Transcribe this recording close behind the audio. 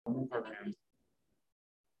program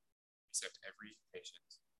except every patient.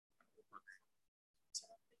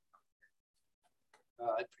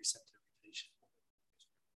 I'd precept every patient.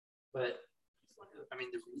 But I mean,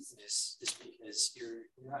 the reason is because you're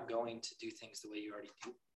not going to do things the way you already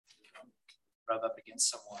do. Rub up against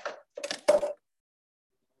someone.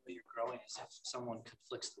 You're growing as if someone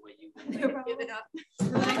conflicts the way you would. Give it up.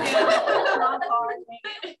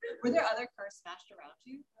 Were there other cars smashed around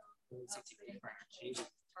you?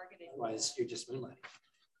 Otherwise, you're just moonlighting.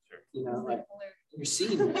 You know, like you're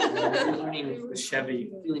seeing it. You're learning the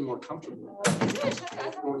Chevy, feeling more comfortable.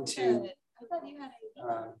 Going to. I thought you had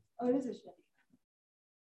a. Oh, it is a Chevy.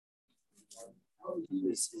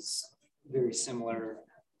 This is very similar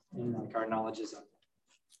in like our knowledges of.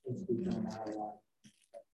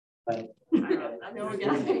 But I know,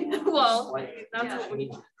 yeah. Well, that's what we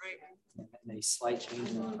right. And a slight change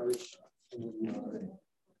in approach.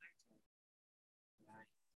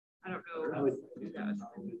 I don't know. I would do that.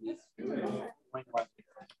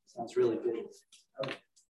 Sounds really good.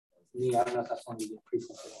 Me, I don't know if that's one to get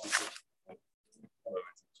pre-filled.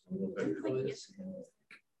 You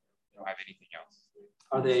don't have anything else.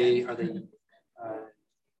 Are they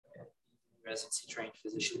residency trained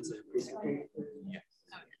physicians that are pre-secondary? Yes.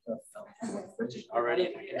 Already.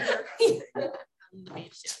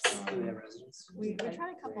 We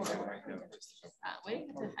tried a couple of them. We didn't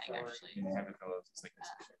get to hang actually. Have a fellows, it's like this.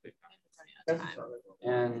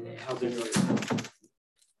 And how big are they?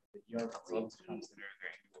 You have clubs to consider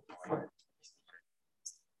their annual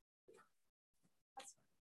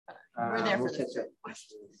We're there for the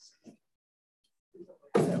questions.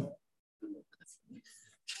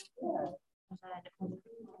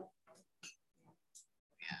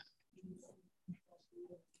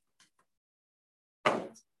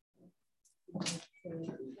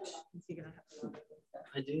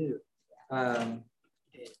 I do. I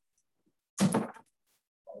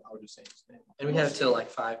would just say, And we have till like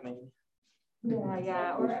 5 maybe.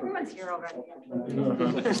 Yeah. Or everyone's here already.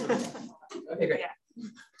 Okay, great. Yeah.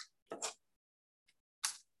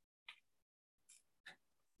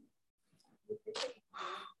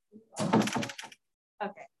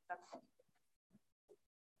 Okay.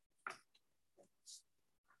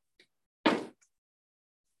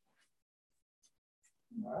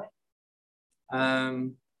 All right.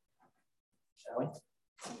 Shall we?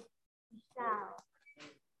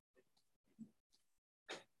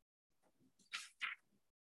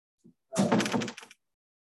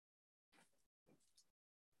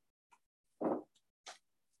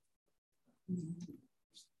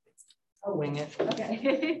 I'll wing it.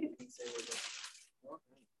 Okay.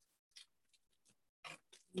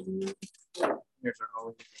 here's our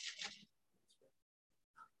whole.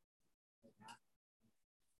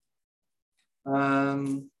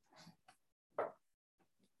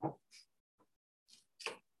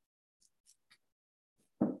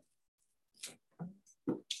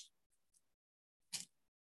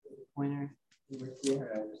 Pointer.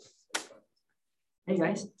 Hey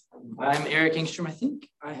guys, I'm Eric Engstrom. I think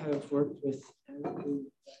I have worked with everybody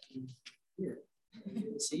here.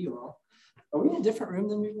 Good to see you all. Are we in a different room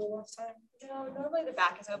than we were last time? No, normally the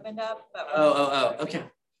back is opened up. But Okay.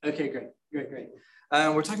 Okay, great.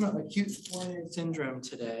 We're talking about acute coronary syndrome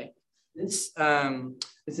today. This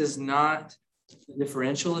is not the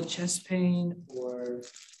differential of chest pain or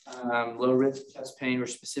low risk chest pain. We're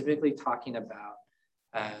specifically talking about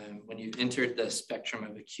when you've entered the spectrum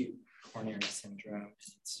of acute coronary syndrome and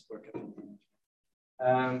its workup.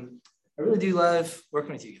 I really do love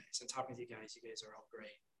working with you guys and talking with you guys. You guys are all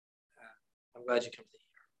great. I'm glad you come to the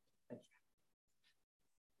ER.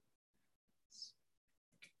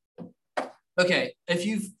 Thank you. Okay, if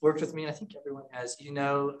you've worked with me, and I think everyone has, you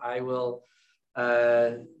know, I will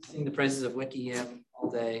sing the praises of WikiEM all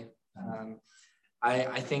day.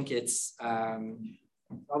 I think it's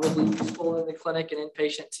probably useful in the clinic and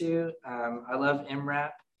inpatient too. I love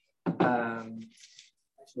MRAP.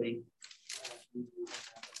 Actually,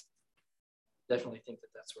 definitely think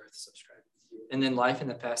that that's worth subscribing to. And then Life in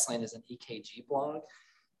the Fast Lane is an EKG blog,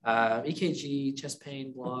 EKG chest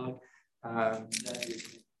pain blog. That is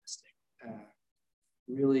fantastic.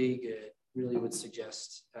 Really good. Really would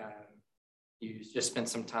suggest you just spend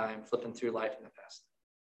some time flipping through Life in the Fast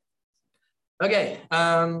Lane. Okay.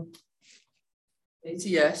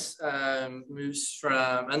 ACS moves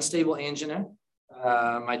from unstable angina.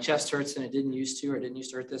 My chest hurts and it didn't used to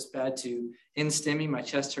hurt this bad, to NSTEMI, my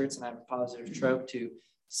chest hurts and I have a positive trope, to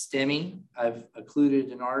STEMI, I've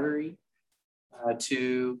occluded an artery,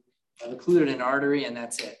 to occluded an artery and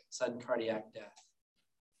that's it, sudden cardiac death.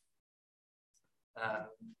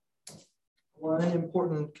 one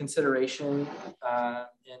important consideration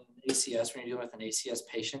in ACS when you're dealing with an ACS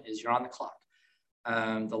patient is you're on the clock.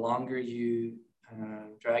 The longer you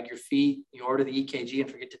drag your feet, you order the EKG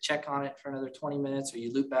and forget to check on it for another 20 minutes, or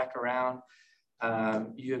you loop back around,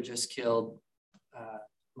 you have just killed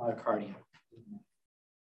myocardium.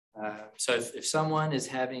 So if someone is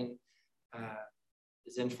having,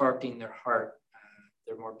 is infarcting their heart,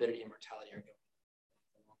 their morbidity and mortality are going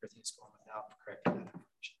the longer things go on without correcting that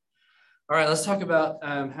information. All right, let's talk about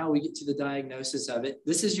how we get to the diagnosis of it.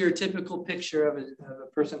 This is your typical picture of a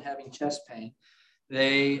person having chest pain.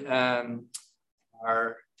 They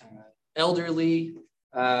are elderly.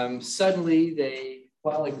 Suddenly,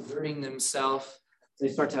 while exerting themselves, they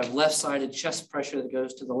start to have left-sided chest pressure that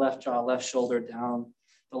goes to the left jaw, left shoulder, down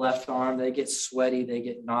the left arm. They get sweaty. They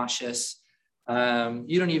get nauseous.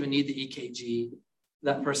 You don't even need the EKG.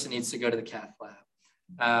 That person needs to go to the cath lab.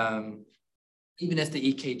 Even if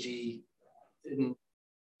the EKG didn't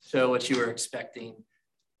show what you were expecting,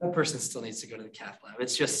 that person still needs to go to the cath lab.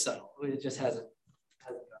 It's just subtle. It just hasn't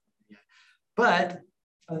gotten there yet. But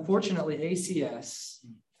unfortunately, ACS,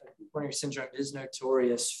 coronary syndrome, is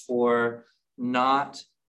notorious for not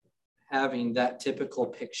having that typical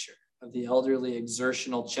picture of the elderly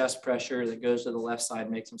exertional chest pressure that goes to the left side,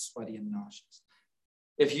 makes them sweaty and nauseous.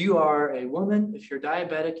 If you are a woman, if you're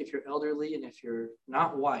diabetic, if you're elderly, and if you're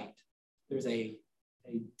not white, there's a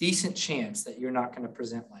decent chance that you're not going to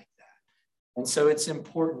present like that. And so it's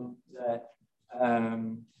important that,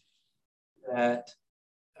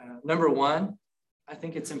 number one, I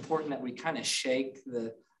think it's important that we kind of shake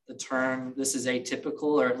the term, this is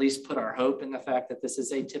atypical, or at least put our hope in the fact that this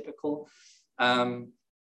is atypical,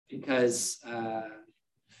 because a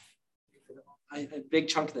big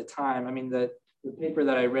chunk of the time, I mean, the paper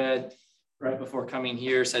that I read right before coming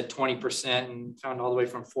here said 20% and found all the way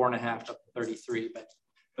from 4.5 to 33,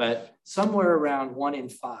 but somewhere around 1 in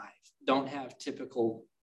 5 don't have typical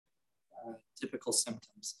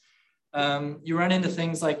symptoms. You run into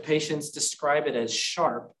things like patients describe it as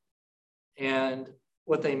sharp, and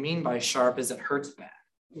what they mean by sharp is it hurts bad.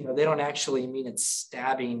 You know, they don't actually mean it's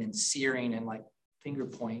stabbing and searing and like finger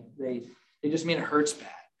point. They just mean it hurts bad,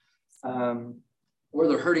 or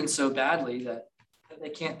they're hurting so badly that they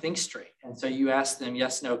can't think straight. And so you ask them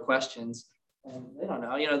yes, no questions, and they don't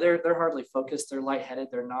know. You know, they're hardly focused. They're lightheaded.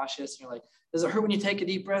 They're nauseous. You're like, does it hurt when you take a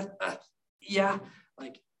deep breath? Yeah.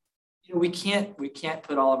 Like, you know, we can't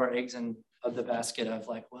put all of our eggs in the basket of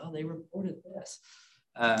like, well, they reported this,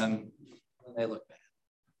 when they look bad.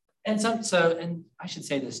 And and I should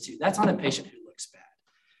say this too. That's on a patient who looks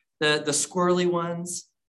bad. The squirrely ones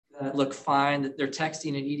that look fine, that they're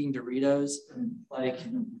texting and eating Doritos, like,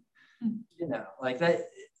 you know, like that.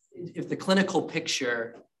 If the clinical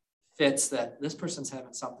picture fits that this person's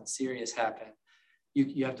having something serious happen,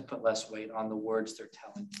 you have to put less weight on the words they're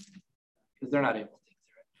telling because they're not able to think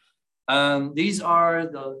through it. These are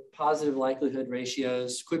the positive likelihood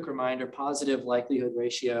ratios. Quick reminder: positive likelihood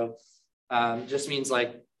ratio just means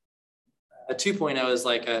like a 2.0 is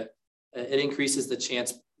like it increases the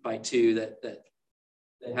chance by 2 that they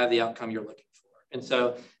have the outcome you're looking for. And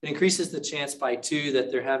so it increases the chance by 2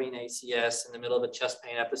 that they're having ACS in the middle of a chest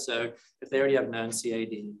pain episode if they already have known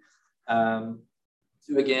CAD.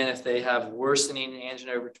 2 again, if they have worsening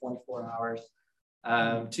angina over 24 hours.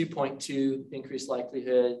 2.2 increased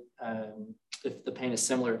likelihood if the pain is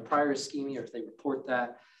similar to prior ischemia, or if they report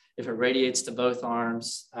that. If it radiates to both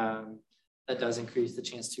arms, that does increase the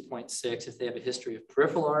chance 2.6. If they have a history of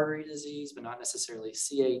peripheral artery disease, but not necessarily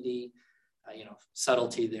CAD, you know,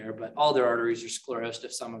 subtlety there, but all their arteries are sclerosed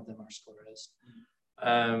if some of them are sclerosed.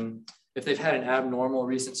 If they've had an abnormal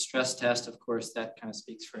recent stress test, of course, that kind of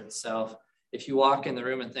speaks for itself. If you walk in the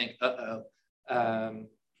room and think, that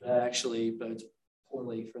actually bodes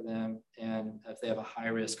poorly for them. And if they have a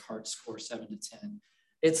high-risk heart score 7 to 10,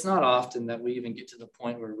 it's not often that we even get to the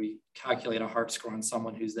point where we calculate a heart score on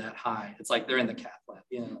someone who's that high. It's like they're in the cath lab,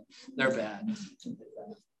 you know, they're bad.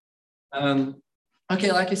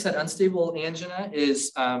 Okay, like I said, unstable angina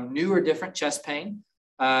is new or different chest pain.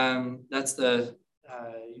 That's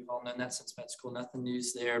you've all known that since med school, nothing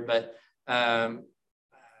news there, but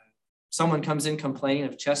someone comes in complaining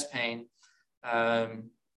of chest pain.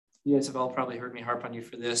 You guys have all probably heard me harp on you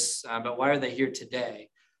for this, but why are they here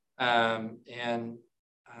today?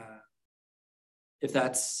 If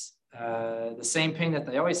that's the same pain that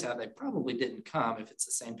they always have, they probably didn't come if it's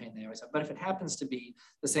the same pain they always have. But if it happens to be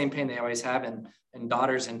the same pain they always have and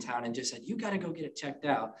daughter's in town and just said, you got to go get it checked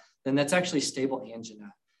out, then that's actually stable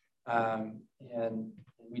angina. And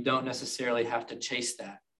we don't necessarily have to chase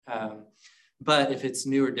that. But if it's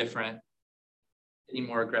new or different, any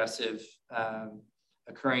more aggressive,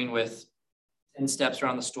 occurring with 10 steps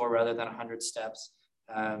around the store rather than 100 steps.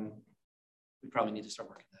 We probably need to start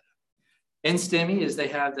working that out. In STEMI is they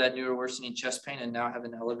have that newer worsening chest pain and now have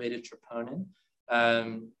an elevated troponin.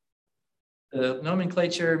 The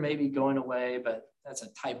nomenclature may be going away, but that's a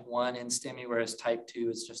type 1 in STEMI, whereas type 2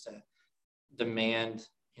 is just a demand.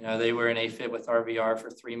 You know, they were in AFib with RVR for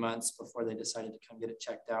 3 months before they decided to come get it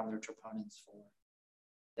checked out, and their troponin's full.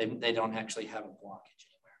 They don't actually have a blockage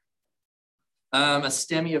anywhere. A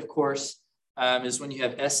STEMI, of course, is when you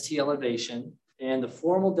have ST elevation, and the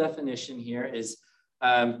formal definition here is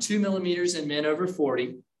 2 millimeters in men over 40,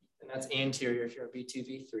 and that's anterior if you're a B2,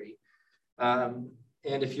 V3.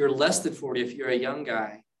 And if you're less than 40, if you're a young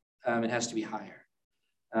guy, it has to be higher.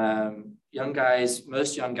 Young guys,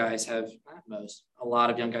 most young guys have, not most, a lot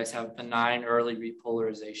of young guys have benign early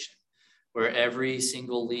repolarization, where every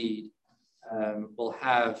single lead will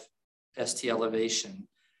have ST elevation.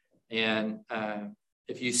 And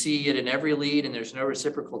if you see it in every lead and there's no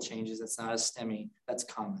reciprocal changes, that's not a STEMI, that's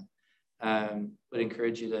common. Would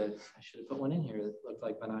encourage you to, I should have put one in here that looked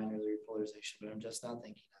like benign early repolarization, but I'm just not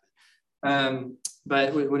thinking of it.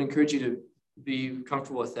 But would encourage you to be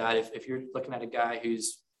comfortable with that. If you're looking at a guy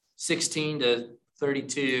who's 16 to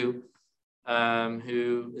 32,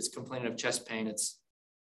 who is complaining of chest pain, it's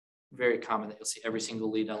very common that you'll see every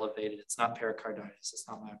single lead elevated. It's not pericarditis, it's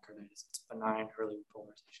not myocarditis, it's benign early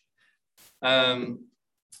repolarization.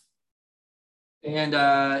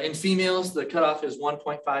 In females, the cutoff is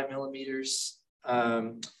 1.5 millimeters,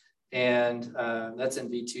 and that's in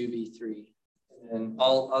V2, V3. And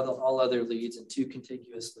all other leads and 2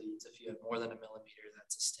 contiguous leads, if you have more than a millimeter,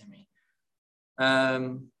 that's a STEMI.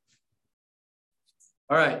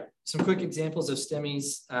 All right, some quick examples of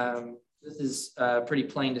STEMIs. This is pretty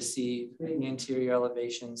plain to see, pretty anterior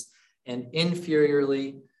elevations. And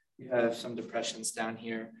inferiorly, you have some depressions down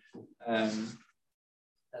here.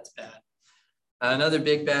 That's bad. Another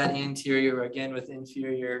big bad anterior, again with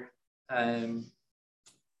inferior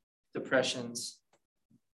depressions.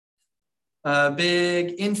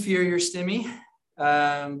 Big inferior STEMI,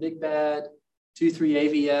 big bad 2-3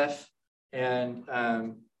 AVF, and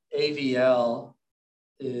AVL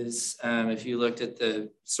is, if you looked at the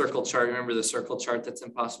circle chart, remember the circle chart that's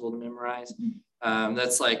impossible to memorize?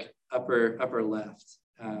 That's like upper left.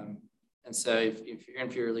 And so if your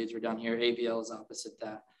inferior leads were down here, AVL is opposite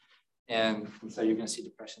that. And so you're going to see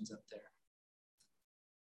depressions up there.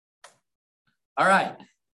 All right.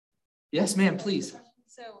 Yes, ma'am, please.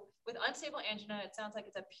 So with unstable angina, it sounds like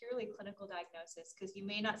it's a purely clinical diagnosis because you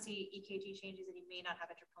may not see EKG changes and you may not have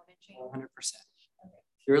a troponin change. 100%. Okay.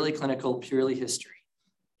 Purely clinical, purely history.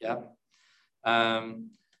 Yep. And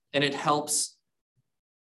it helps.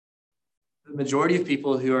 The majority of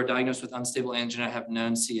people who are diagnosed with unstable angina have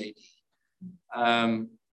known CAD.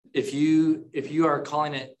 If you are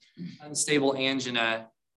calling it unstable angina,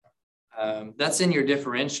 that's in your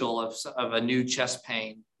differential of a new chest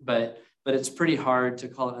pain, but it's pretty hard to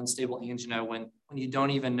call it unstable angina when you don't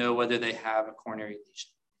even know whether they have a coronary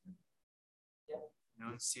lesion. Yeah.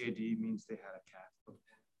 Known CAD means they had a cath.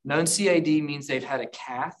 Known CAD means they've had a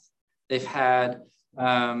cath. They've had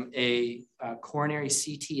a coronary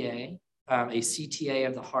CTA, a CTA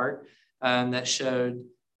of the heart that showed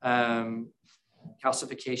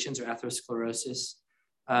calcifications or atherosclerosis,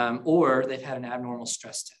 or they've had an abnormal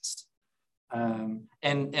stress test.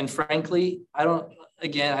 And frankly, I don't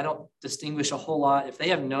distinguish a whole lot. If they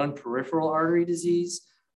have known peripheral artery disease,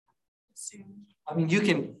 I mean,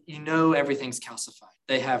 you know everything's calcified.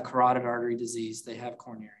 They have carotid artery disease, they have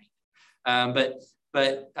coronary. But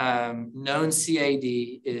known CAD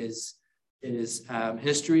is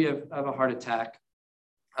history of a heart attack,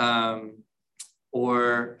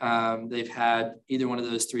 or they've had either one of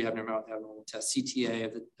those 3 abnormal tests,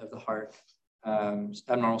 CTA of the heart,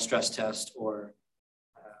 abnormal stress test, or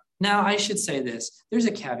now I should say this. There's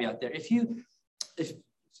a caveat there. If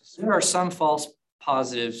there are some false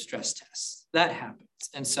positive stress tests, that happens.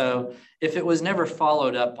 And so if it was never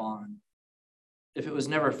followed up on, with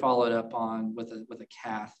a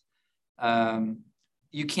cath,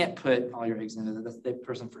 you can't put all your eggs into that. The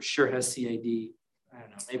person for sure has CAD. I don't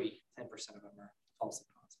know, maybe 10% of them are falsely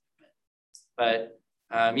positive. But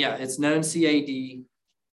yeah, it's known CAD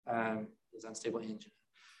is unstable angina.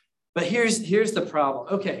 But here's the problem.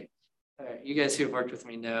 Okay, all right, you guys who have worked with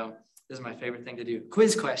me know this is my favorite thing to do.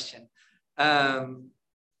 Quiz question. Who are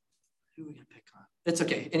we gonna pick on? It's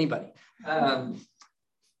okay, anybody.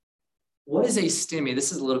 What is a STEMI?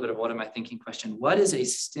 This is a little bit of what am I thinking question. What is a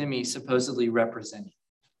STEMI supposedly representing?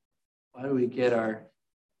 Why do we get our...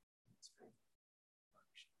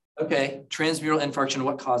 Okay, transmural infarction,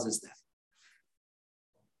 what causes that?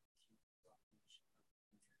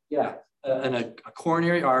 Yeah, a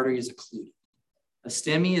coronary artery is occluded. A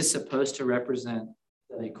STEMI is supposed to represent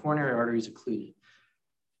that a coronary artery is occluded.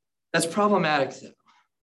 That's problematic though,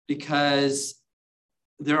 because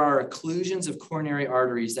there are occlusions of coronary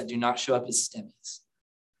arteries that do not show up as STEMIs.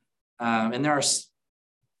 And there are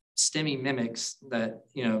STEMI mimics that,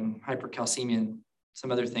 you know, hypercalcemia and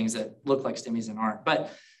some other things that look like STEMIs and aren't.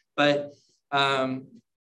 But I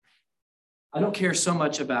don't care so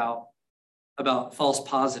much about false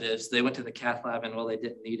positives. They went to the cath lab and, well, they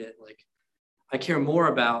didn't need it. Like, I care more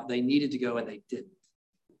about they needed to go and they didn't.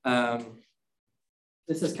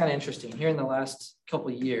 This is kind of interesting. Here in the last couple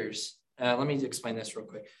of years, let me explain this real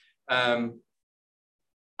quick.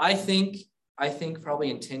 I think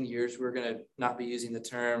probably in 10 years, we're going to not be using the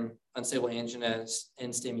term unstable angina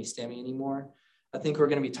and STEMI anymore. I think we're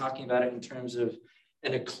going to be talking about it in terms of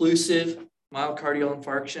an occlusive myocardial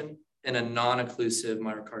infarction and a non-occlusive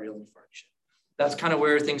myocardial infarction. That's kind of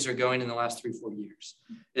where things are going in the last 3-4 years.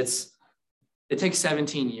 It takes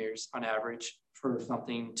 17 years on average for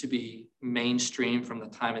something to be mainstream from the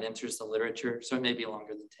time it enters the literature. So it may be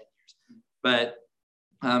longer than 10 years. But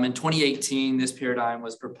in 2018, this paradigm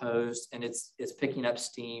was proposed and it's picking up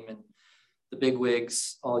steam, and the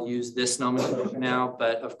bigwigs all use this nomenclature now.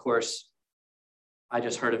 But of course, I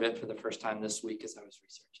just heard of it for the first time this week as I was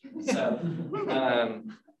researching. So,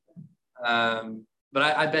 but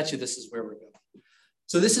I bet you this is where we're going.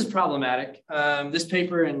 So this is problematic. This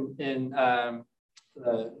paper in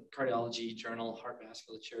the Cardiology Journal Heart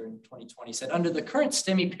Vasculature in 2020 said, under the current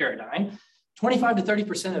STEMI paradigm, 25 to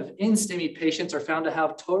 30% of in-STEMI patients are found to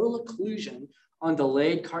have total occlusion on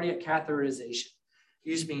delayed cardiac catheterization,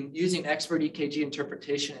 using expert EKG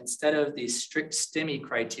interpretation instead of the strict STEMI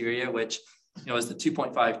criteria, which, you know, is the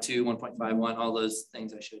 2.52, 1.51, all those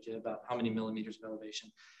things I showed you about how many millimeters of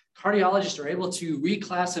elevation. Cardiologists are able to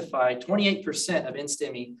reclassify 28% of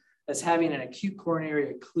in-STEMI as having an acute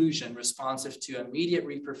coronary occlusion responsive to immediate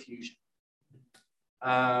reperfusion.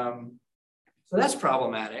 So that's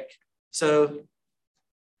problematic. So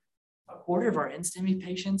a quarter of our in-STEMI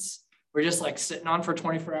patients were just like sitting on for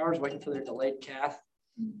 24 hours waiting for their delayed cath.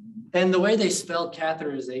 And the way they spelled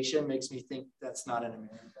catheterization makes me think that's not in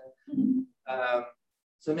America.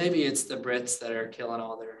 So maybe it's the Brits that are killing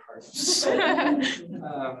all their hearts.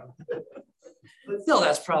 But still,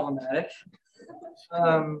 that's problematic.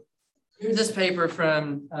 Here's this paper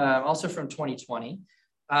from, also from 2020.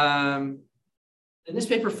 In this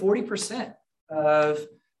paper, 40% of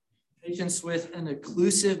patients with an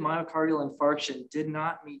occlusive myocardial infarction did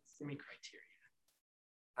not meet STEMI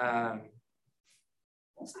criteria.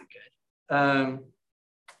 That's not good.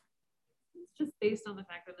 It's just based on the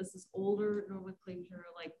fact that this is older nomenclature,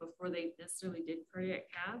 like before they necessarily did cardiac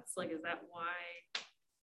caths. Like, is that why?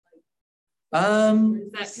 Like,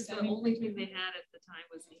 is that because the only thing they had at the time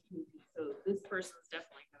was EKG? So this person's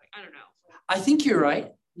definitely having, I don't know. I think you're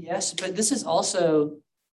right. Yes, but this is also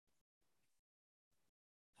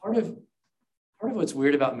part of what's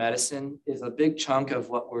weird about medicine is a big chunk of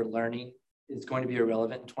what we're learning is going to be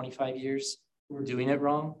irrelevant in 25 years. We're doing it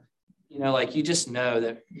wrong. You know, like, you just know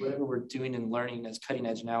that whatever we're doing and learning as cutting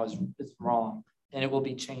edge now is wrong, and it will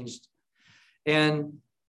be changed. And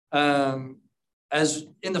as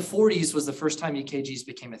in the 40s was the first time EKGs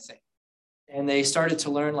became a thing. And they started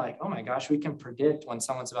to learn, like, oh my gosh, we can predict when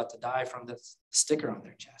someone's about to die from the sticker on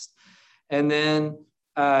their chest. And then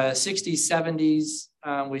 60s, 70s,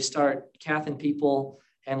 we start cathing people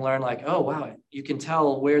and learn, like, oh wow, you can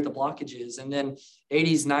tell where the blockage is. And then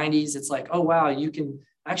 80s, 90s, it's like, oh wow, you can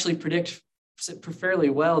actually predict fairly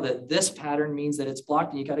well that this pattern means that it's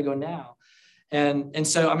blocked and you got to go now. And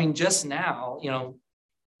so, I mean, just now, you know,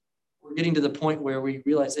 we're getting to the point where we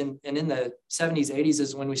realize, and in the 70s, 80s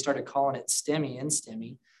is when we started calling it STEMI and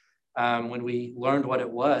STEMI, when we learned what it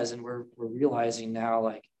was, and we're realizing now,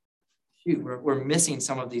 like, shoot, we're missing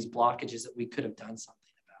some of these blockages that we could have done something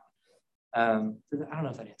about. I don't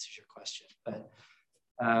know if that answers your question, but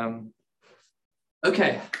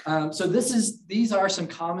okay. So these are some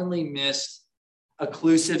commonly missed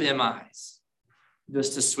occlusive MIs,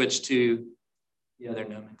 just to switch to the other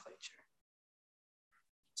nomenclature.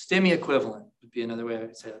 STEMI equivalent would be another way I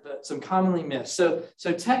would say that, but some commonly missed. So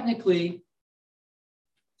technically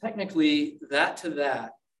that to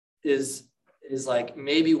that is like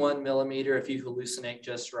maybe 1 millimeter if you hallucinate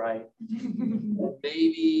just right.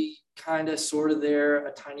 Maybe kind of sort of there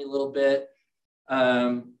a tiny little bit.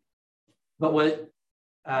 But what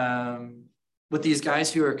these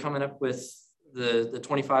guys who are coming up with the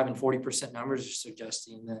 25 and 40% numbers are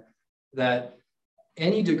suggesting that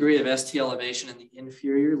any degree of ST elevation in the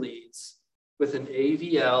inferior leads with an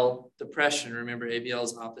AVL depression, remember AVL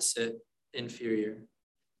is opposite inferior,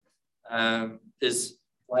 is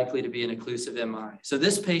likely to be an occlusive MI. So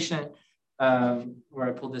this patient, where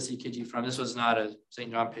I pulled this EKG from, this was not a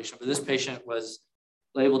St. John patient, but this patient was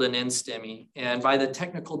labeled an NSTEMI. And by the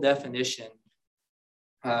technical definition,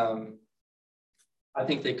 I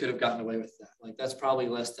think they could have gotten away with that. Like that's probably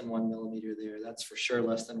less than 1 millimeter there. That's for sure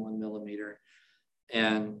less than 1 millimeter.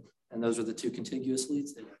 And those are the two contiguous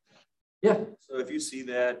leads there. Yeah. So if you see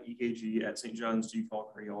that EKG at St. John's, do you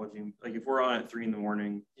call cardiology? Like if we're on at 3 in the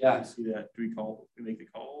morning, yeah, you see that, do we make the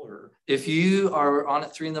call? Or if you are on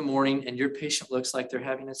at 3 in the morning and your patient looks like they're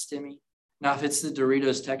having a STEMI, now if it's the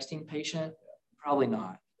Doritos texting patient, probably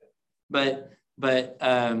not. But what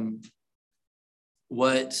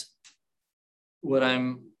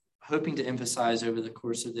I'm hoping to emphasize over the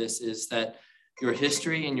course of this is that your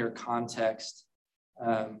history and your context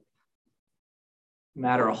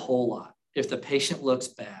matter a whole lot. If the patient looks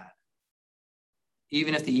bad,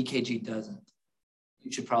 even if the EKG doesn't, you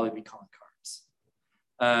should probably be calling cards.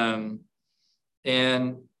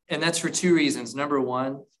 And that's for two reasons. Number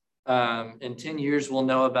one, in 10 years, we'll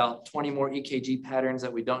know about 20 more EKG patterns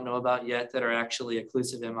that we don't know about yet that are actually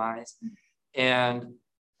occlusive MIs. And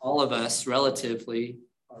all of us relatively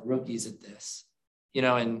are rookies at this. You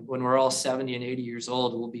know, and when we're all 70 and 80 years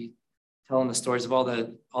old, we'll be telling the stories of all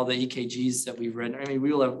the EKGs that we've read. I mean,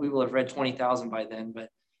 we will have read 20,000 by then, but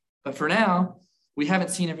for now, we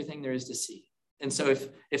haven't seen everything there is to see. And so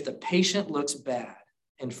if the patient looks bad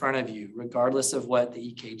in front of you, regardless of what the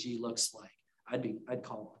EKG looks like, I'd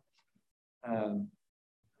call them.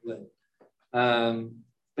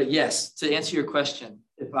 But yes, to answer your question,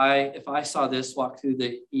 if I saw this walk through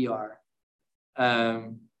the ER, I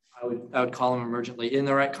would call them emergently in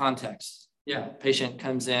the right context. Yeah, patient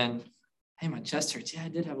comes in, hey, my chest hurts. Yeah, I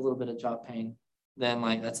did have a little bit of jaw pain. Then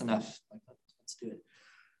like that's enough. Like, let's do it.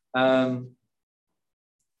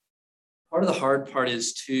 Part of the hard part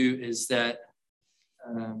is that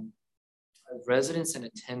residents and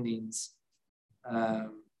attendings,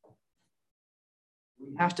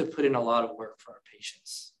 we have to put in a lot of work for our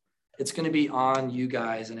patients. It's going to be on you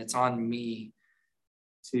guys and it's on me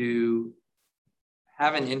to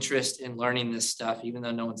have an interest in learning this stuff, even though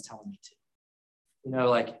no one's telling me to. You know,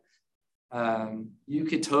 like you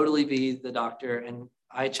could totally be the doctor, and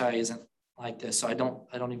IHI isn't like this, so I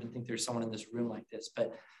don't even think there's someone in this room like this.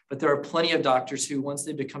 But there are plenty of doctors who, once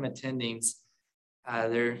they become attendings,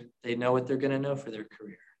 they know what they're going to know for their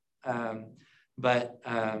career.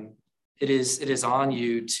 It is on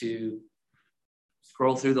you to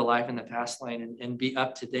scroll through the life in the past lane and be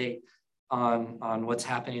up to date on what's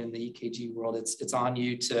happening in the EKG world. It's on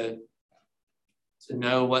you to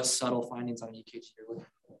know what subtle findings on EKG you're looking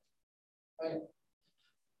for. Okay.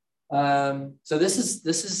 So this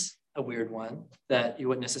is a weird one that you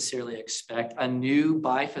wouldn't necessarily expect. A new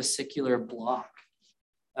bifascicular block,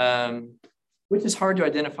 which is hard to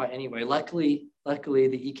identify anyway. Luckily, the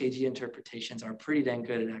EKG interpretations are pretty dang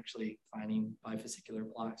good at actually finding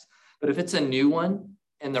bifascicular blocks. But if it's a new one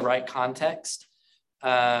in the right context,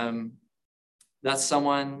 that's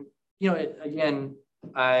someone, you know, again,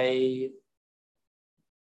 I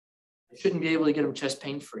shouldn't be able to get them chest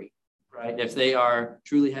pain free, right? If they are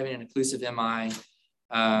truly having an occlusive MI,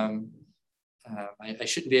 I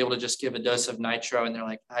shouldn't be able to just give a dose of nitro and they're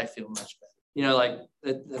like, I feel much better. You know, like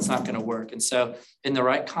that's not going to work. And so in the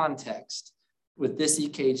right context, with this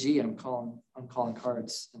EKG, I'm calling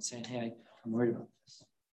cards and saying, hey, I'm worried about this.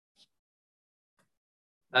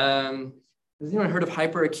 Has anyone heard of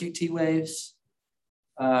hyperacute T waves?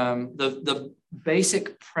 The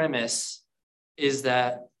basic premise is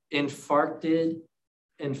that infarcted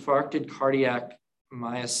cardiac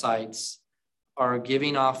myocytes are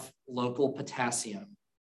giving off local potassium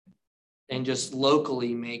and just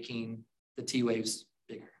locally making the T waves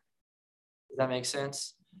bigger. Does that make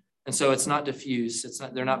sense? And so it's not diffuse.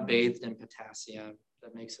 They're not bathed in potassium.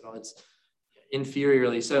 That makes it all, it's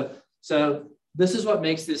inferiorly. So this is what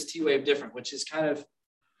makes this T wave different, which is kind of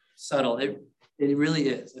subtle. It really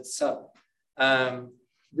is. It's subtle.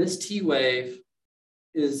 This T wave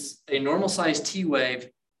is a normal size T wave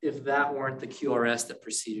if that weren't the QRS that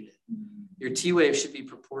preceded it. Your T wave should be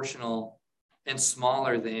proportional and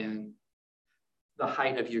smaller than the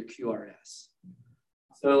height of your QRS.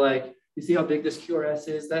 So like, you see how big this QRS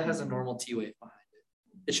is? That has a normal T wave behind it.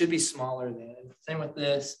 It should be smaller than, same with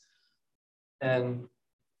this and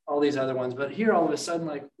all these other ones. But here, all of a sudden,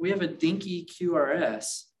 like we have a dinky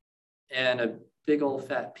QRS and a big old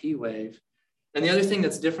fat P wave. And the other thing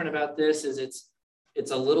that's different about this is it's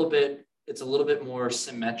a little bit more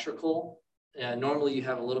symmetrical. Normally you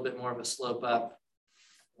have a little bit more of a slope up,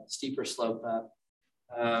 a steeper slope up.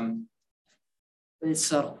 But it's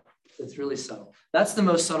subtle. It's really subtle. That's the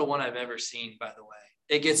most subtle one I've ever seen, by the way.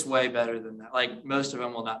 It gets way better than that. Like most of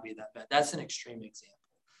them will not be that bad. That's an extreme example.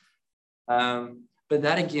 But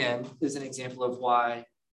that again is an example of why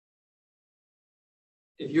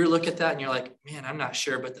if you look at that and you're like, man, I'm not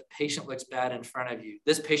sure, but the patient looks bad in front of you,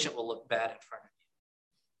 this patient will look bad in front of you.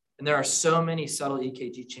 And there are so many subtle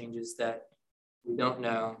EKG changes that we don't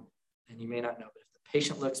know, and you may not know, but if the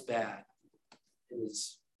patient looks bad, it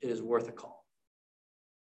is worth a call.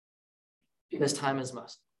 Because time is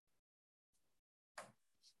muscle.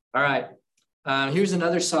 All right, here's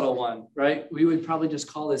another subtle one, right? We would probably just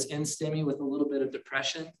call this NSTEMI with a little bit of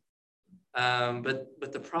depression.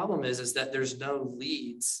 But the problem is that there's no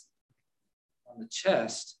leads on the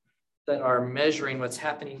chest that are measuring what's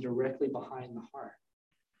happening directly behind the heart.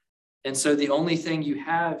 And so the only thing you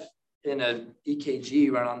have in an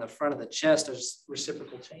EKG right on the front of the chest is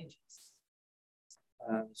reciprocal changes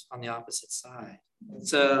on the opposite side. And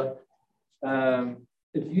so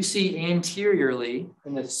if you see anteriorly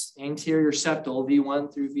in this anterior septal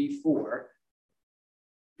V1 through V4,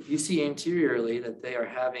 if you see anteriorly that they are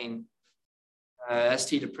having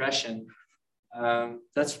ST depression,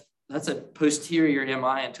 that's a posterior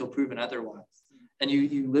MI until proven otherwise. And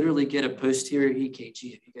you literally get a posterior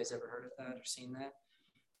EKG. Have you guys ever heard of that or seen that?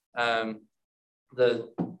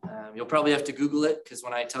 You'll probably have to Google it because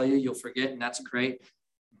when I tell you, you'll forget, and that's great.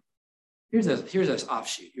 Here's an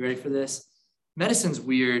offshoot. You ready for this? Medicine's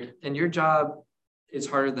weird, and your job is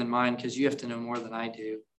harder than mine because you have to know more than I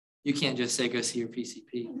do. You can't just say, go see your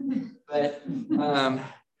PCP. But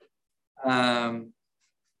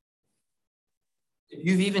if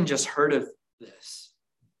you've even just heard of this,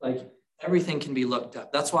 like everything can be looked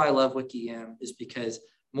up. That's why I love WikiM, is because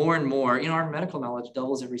more and more, our medical knowledge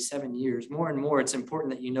doubles every 7 years. More and more, it's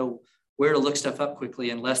important that you know where to look stuff up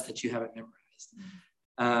quickly and less that you haven't memorized.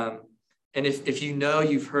 And if you know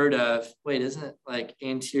you've heard of, wait, isn't it like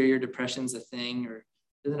anterior depression's a thing, or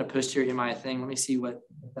isn't a posterior MI a thing? Let me see what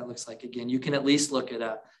that looks like again. You can at least look it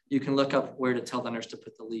up. You can look up where to tell the nurse to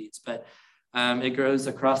put the leads, but it grows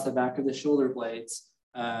across the back of the shoulder blades.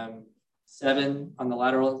 7 on the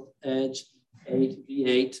lateral edge, 8,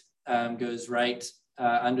 V8 goes right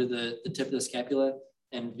under the tip of the scapula,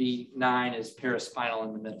 and V9 is paraspinal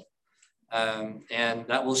in the middle. And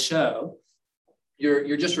that will show,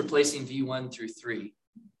 you're just replacing V1 through 3.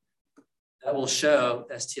 That will show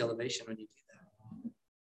ST elevation when you do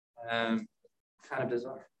that. Kind of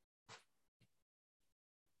bizarre.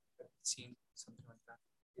 Seen something like that?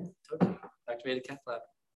 Yeah, totally. Activated cath lab.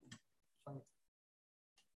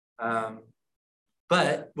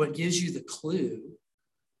 But what gives you the clue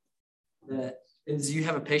that is you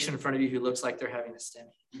have a patient in front of you who looks like they're having a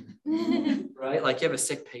STEMI, right? Like you have a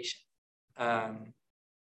sick patient.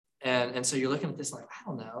 And so you're looking at this like, I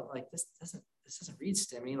don't know, like this doesn't read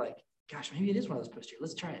STEMI. Like, gosh, maybe it is one of those posterior.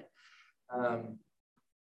 Let's try it.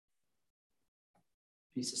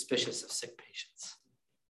 Be suspicious of sick patients.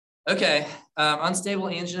 Okay, unstable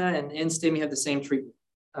angina and NSTEMI have the same treatment,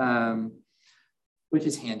 which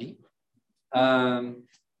is handy.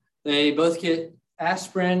 They both get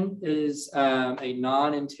aspirin. Is a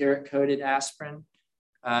non-enteric coated aspirin.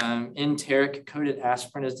 Enteric coated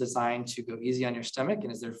aspirin is designed to go easy on your stomach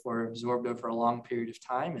and is therefore absorbed over a long period of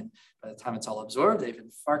time. And by the time it's all absorbed, they've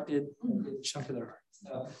infarcted a chunk of their heart.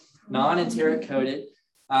 So non-enteric coated,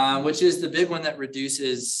 which is the big one that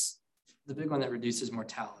reduces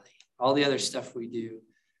mortality. All the other stuff we do,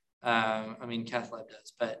 I mean, cath lab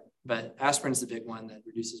does, but aspirin's the big one that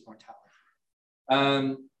reduces mortality.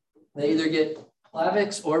 They either get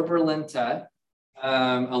Plavix or Brilinta,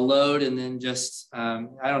 a load, and then just, I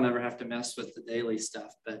don't ever have to mess with the daily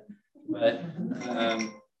stuff, but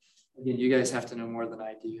again, you guys have to know more than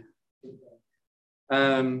I do.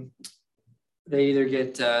 They either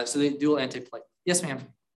get, so they dual antiplatelet. Yes, ma'am.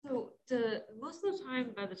 So most of the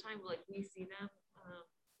time, by the time like we see them,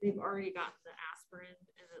 they've already gotten the aspirin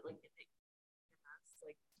and it like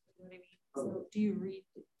like, you know what I mean? So do you read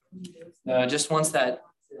those? No, just once that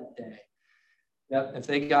day. Yep, if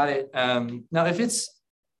they got it. Now, if it's,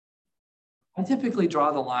 I typically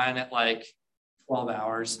draw the line at like 12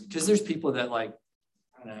 hours because there's people that like,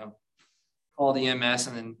 I don't know, called EMS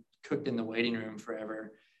and then cooked in the waiting room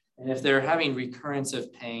forever. And if they're having recurrence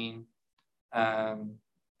of pain, I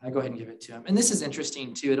go ahead and give it to them. And this is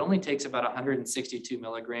interesting too. It only takes about 162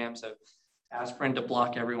 milligrams of aspirin to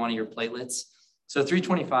block every one of your platelets. So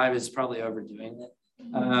 325 is probably overdoing it.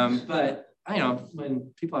 But I know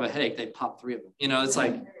when people have a headache, they pop 3 of them. You know, it's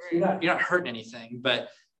like you're not hurting anything, but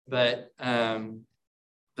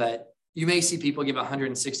you may see people give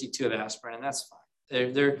 162 of aspirin, and that's fine.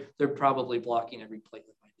 They're probably blocking every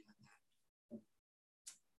platelet by doing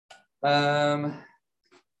Plavix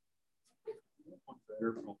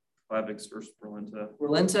versus Brilinta.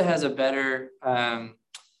 Brilinta has a better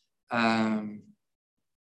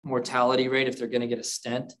mortality rate if they're going to get a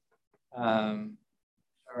stent. Or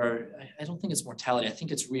I don't think it's mortality. I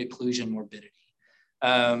think it's reocclusion morbidity.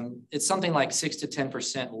 It's something like 6 to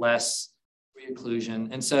 10% less reocclusion.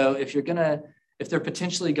 And so if they're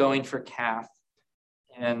potentially going for cath,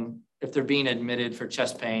 and if they're being admitted for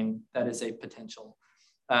chest pain, that is a potential.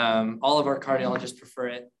 All of our cardiologists prefer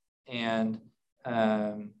it, and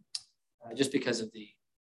just because of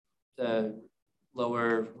the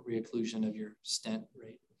lower reocclusion of your stent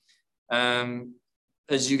rate.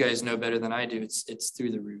 As you guys know better than I do, it's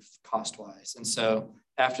through the roof cost-wise. And so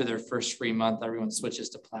after their first free month, everyone switches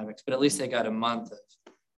to Plavix, but at least they got a month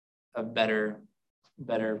of better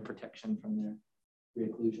protection from their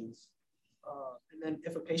reocclusions. And then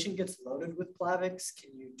if a patient gets loaded with Plavix,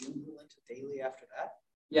 can you do Brilinta daily after that?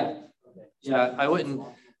 Yeah. Okay. Yeah, I wouldn't.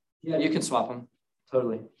 Yeah, you can swap them.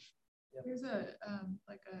 Totally. There's a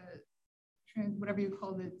whatever you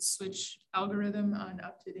call the switch algorithm on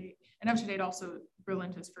UpToDate, and UpToDate also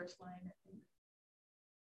Brilinta's first line, I think.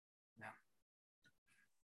 Yeah.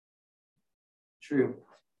 True.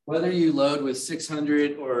 Whether you load with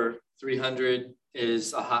 600 or 300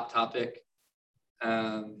 is a hot topic.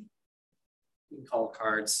 You can call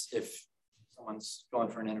cards if someone's going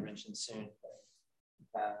for an intervention soon.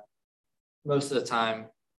 Most of the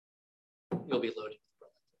time, you'll be loaded with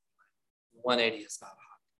Brilinta. 180 is not hot.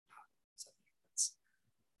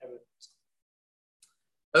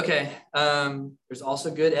 Okay, there's also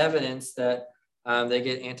good evidence that they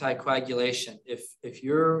get anticoagulation. If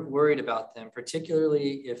you're worried about them,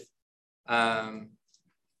 particularly if, I'm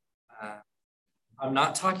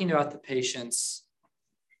not talking about the patients,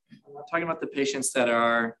 I'm not talking about the patients that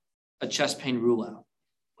are a chest pain rule out.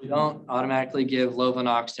 We don't automatically give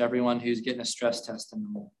Lovenox to everyone who's getting a stress test in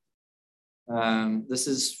the morning. This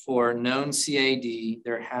is for known CAD,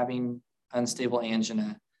 they're having unstable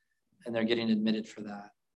angina, and they're getting admitted for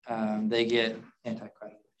that. They get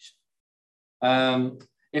anticoagulation.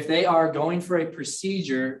 If they are going for a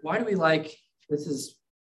procedure, why do we like, this is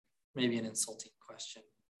maybe an insulting question.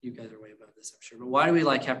 You guys are way above this, I'm sure, but why do we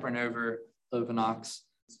like heparin over Lovenox?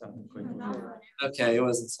 Okay, it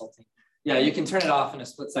was insulting. Yeah, you can turn it off in a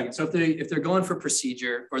split second. So if they're going for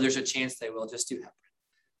procedure, or there's a chance they will, just do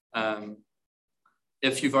heparin.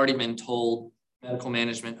 If you've already been told medical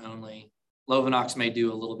management only, Lovenox may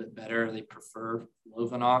do a little bit better. They prefer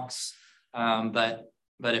Lovenox, but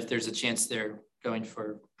if there's a chance they're going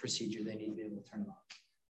for procedure, they need to be able to turn it off.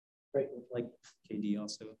 Right, like KD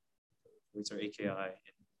also, what's our AKI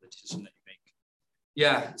and the decision that you make?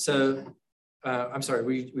 Yeah, so I'm sorry,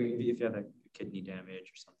 Maybe if you have a kidney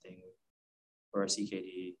damage or something, or a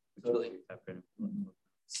CKD. Totally.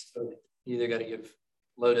 Totally. You either got to give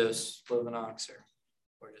low dose Lovenox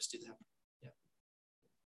or just do that. Yeah.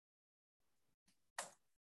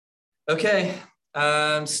 Okay,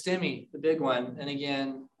 STEMI, the big one, and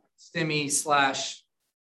again, STEMI /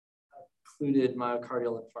 occluded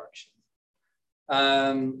myocardial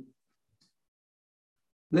infarction.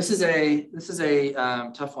 This is a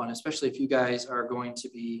tough one, especially if you guys are going to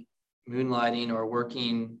be moonlighting or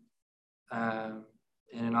working in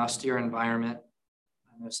an austere environment.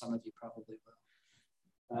 I know some of you probably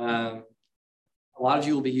will. A lot of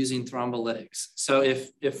you will be using thrombolytics. So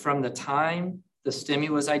if from the time the STEMI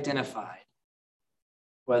was identified,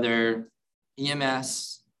 whether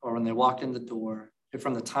EMS or when they walked in the door, if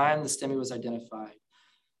from the time the STEMI was identified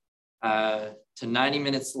to 90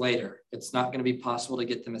 minutes later, it's not going to be possible to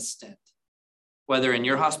get them a stent, whether in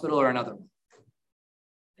your hospital or another one.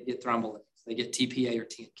 They get thrombolytics, they get TPA or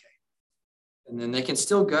TNK. And then they can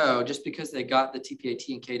still go, just because they got the TPA,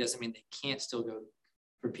 TNK doesn't mean they can't still go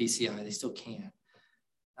for PCI, they still can,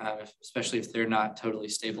 especially if they're not totally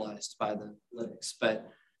stabilized by the lytics. But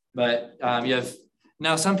you have,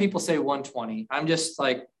 now some people say 120. I'm just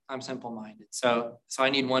like, I'm simple-minded. So I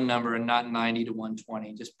need one number and not 90 to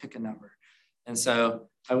 120, just pick a number. And so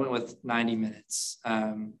I went with 90 minutes.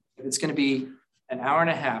 If it's gonna be an hour and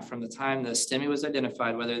a half from the time the STEMI was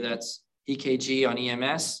identified, whether that's EKG on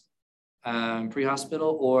EMS,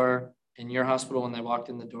 pre-hospital, or in your hospital when they walked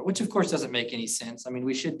in the door, which of course doesn't make any sense. I mean,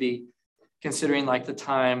 we should be considering like the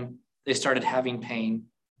time they started having pain.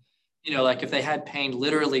 You know, like if they had pain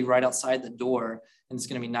literally right outside the door and it's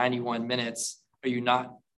going to be 91 minutes, are you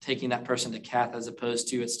not taking that person to cath as opposed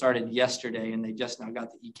to it started yesterday and they just now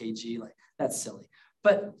got the EKG? Like, that's silly.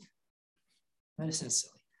 But medicine is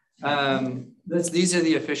silly. These are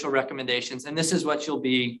the official recommendations, and this is what you'll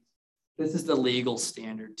be, this is the legal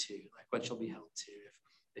standard too, like what you'll be held to.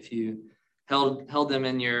 If you held them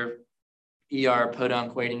in your ER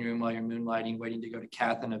podunk waiting room while you're moonlighting, waiting to go to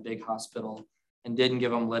cath in a big hospital, and didn't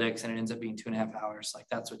give them lytics, and it ends up being 2.5 hours. Like,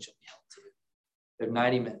 that's what you'll be held to. They're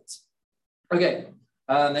 90 minutes. Okay.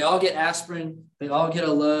 They all get aspirin. They all get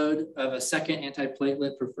a load of a second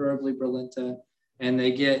antiplatelet, preferably Brilinta, and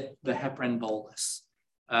they get the heparin bolus.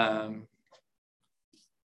 All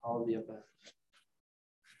of the above.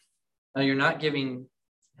 Now, you're not giving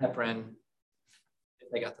heparin if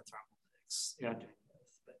they got the thrombolytics. You're not doing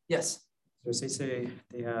both. But yes. So they say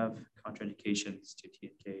they have contraindications to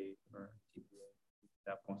TNK or TPA at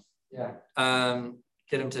that point. Yeah.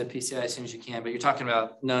 Get them to PCI as soon as you can, but you're talking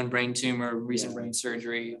about known brain tumor, recent brain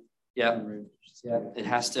surgery. Yeah. It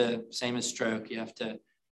has to, same as stroke, you have to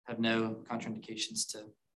have no contraindications to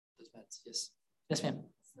those meds. Yes, ma'am.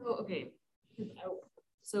 So, okay.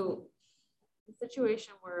 So the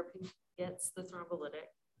situation where a patient gets the thrombolytic,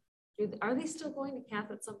 are they still going to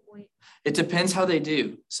cath at some point? It depends how they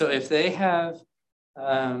do. So if they have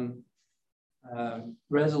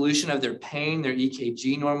resolution of their pain, their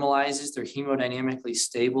EKG normalizes, they're hemodynamically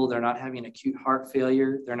stable, they're not having acute heart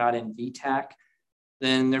failure, they're not in VTAC,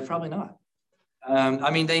 then they're probably not.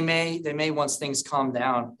 I mean, they may once things calm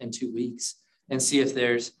down in 2 weeks and see if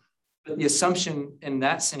there's, but the assumption in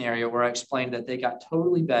that scenario where I explained that they got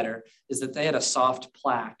totally better is that they had a soft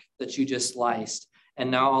plaque that you just sliced, and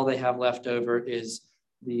now all they have left over is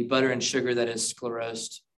the butter and sugar that is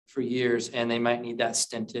sclerosed for years, and they might need that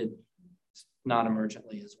stented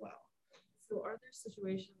non-emergently as well. So are there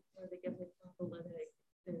situations where they get the thrombolytic,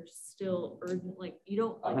 they're still urgent, like you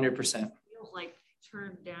don't 100%. You don't like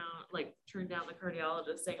turn down the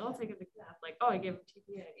cardiologist saying, I'll take him to cath, like, oh, I gave him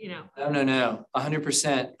TPA, you know? No,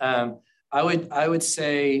 100%. I would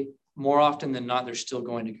say more often than not, they're still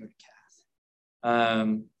going to go to cath.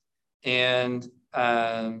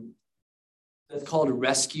 It's called a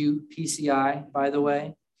rescue PCI, by the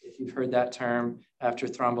way. If you've heard that term after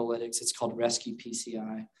thrombolytics, it's called rescue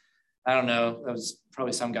PCI. I don't know. That was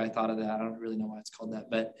probably some guy thought of that. I don't really know why it's called that.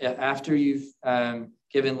 But after you've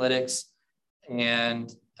given lytics,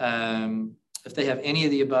 and if they have any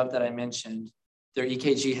of the above that I mentioned, their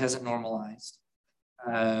EKG hasn't normalized.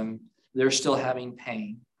 They're still having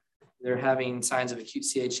pain. They're having signs of acute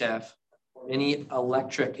CHF, or any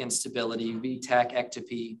electric instability, VTAC,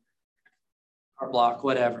 ectopy, heart block,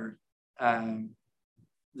 whatever.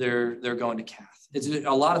 They're going to cath.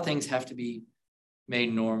 A lot of things have to be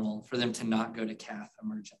made normal for them to not go to cath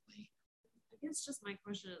emergently. I guess just my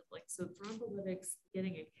question is, like, so thrombolytics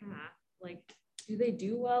getting a cath, like, do they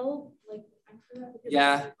do well? Like, after that, because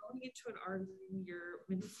yeah, you're going into an artery, you're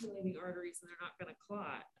manipulating arteries, and they're not going to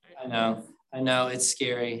clot. I know, it's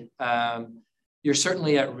scary. You're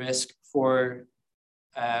certainly at risk for,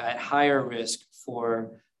 at higher risk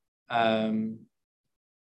for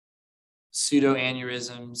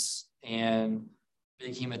pseudoaneurysms and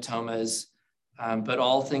big hematomas, but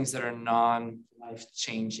all things that are non-life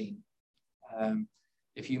changing.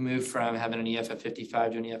 If you move from having an EF of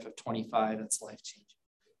 55 to an EF of 25, that's life changing.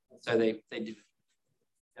 So they do it.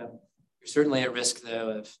 Yep. You're certainly at risk though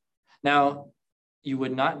of, now you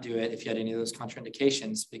would not do it if you had any of those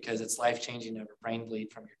contraindications because it's life changing over brain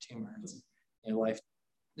bleed from your tumor. You know,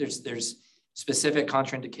 there's specific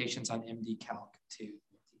contraindications on MD calc to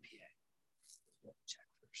TPA. Check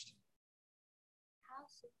first. How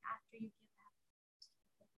soon after you give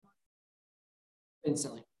that?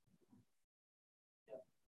 Instantly.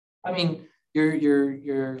 I mean,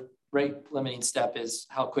 your rate limiting step is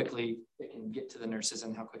how quickly they can get to the nurses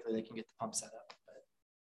and how quickly they can get the pump set up. But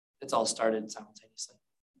it's all started simultaneously.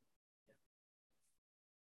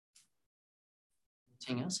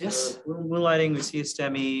 Anything else? Yes. Moonlighting, we see a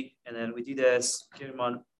STEMI, and then we do this, get them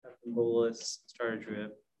on bolus, start a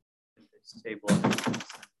drip, stable,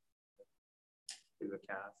 do a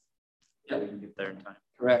cath. Yeah, we can get there in time.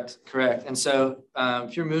 Correct. And so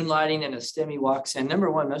if you're moonlighting and a STEMI walks in,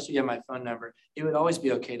 number one, most of you have my phone number. It would always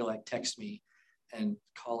be okay to like text me and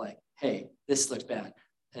call like, hey, this looks bad,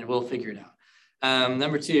 and we'll figure it out.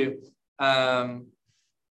 Number two, I'm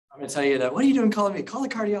going to tell you that, what are you doing calling me? Call a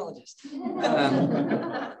cardiologist.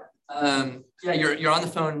 Yeah, you're on the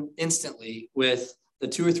phone instantly with the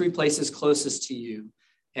 2 or 3 places closest to you.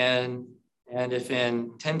 And if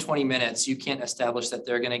in 10, 20 minutes, you can't establish that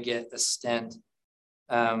they're going to get a stent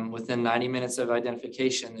within 90 minutes of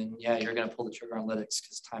identification, then yeah, you're going to pull the trigger on lytics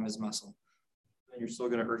because time is muscle. And you're still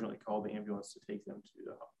going to urgently call the ambulance to take them to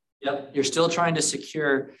the hospital. Yep, you're still trying to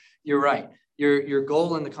secure, you're right. Your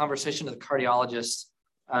goal in the conversation with the cardiologist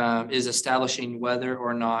is establishing whether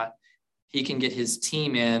or not he can get his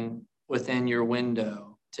team in within your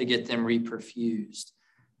window to get them reperfused.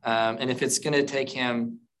 And if it's going to take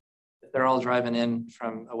him, if they're all driving in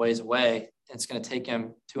from a ways away and it's going to take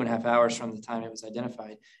him 2.5 hours from the time it was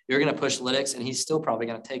identified. You're going to push lytics, and he's still probably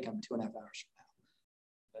going to take him 2.5 hours from now.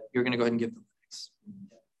 But you're going to go ahead and give the lytics.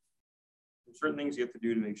 There's certain things you have to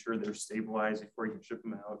do to make sure they're stabilized before you can ship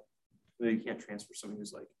them out. So you can't transfer something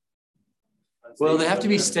who's like. Well, they have to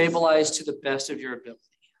be stabilized to the best of your ability.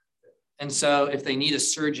 And so if they need a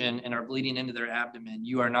surgeon and are bleeding into their abdomen,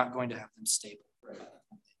 you are not going to have them stable.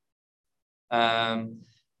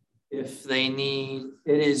 If they need,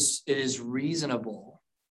 it is reasonable.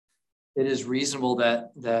 It is reasonable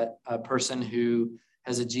that a person who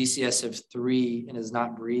has a GCS of 3 and is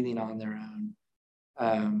not breathing on their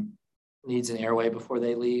own needs an airway before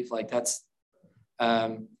they leave. Like that's,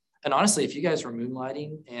 and honestly, if you guys were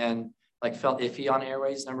moonlighting and like felt iffy on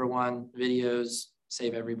airways, number one, videos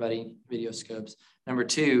save everybody, video scopes. Number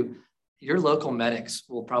two, your local medics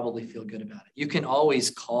will probably feel good about it. You can always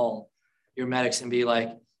call your medics and be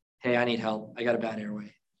like, hey, I need help. I got a bad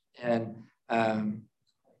airway. And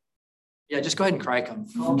yeah, just go ahead and crack them.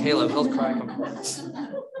 Call Caleb, he'll crack them for us.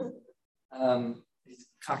 These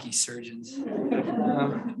cocky surgeons.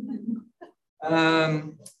 That's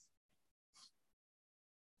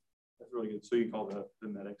really good. So you call the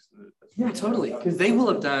medics. Yeah, totally. Because they will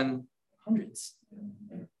have done hundreds. I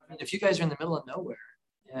mean, if you guys are in the middle of nowhere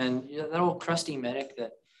and you know, that old crusty medic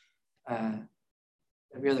that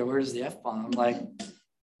every other word is the F-bomb, like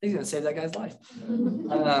he's going to save that guy's life.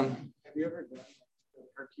 Have you ever done the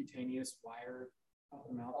percutaneous wire?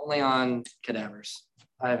 Only on cadavers.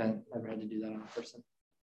 I haven't ever had to do that on a person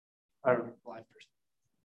or a live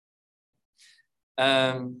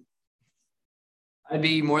person. I'd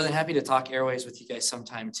be more than happy to talk airways with you guys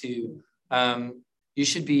sometime too. You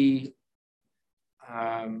should be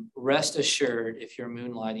rest assured if you're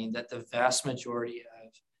moonlighting that the vast majority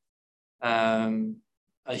of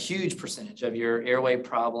a huge percentage of your airway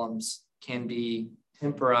problems can be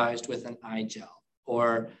temporized with an eye gel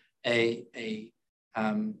or a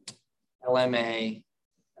LMA.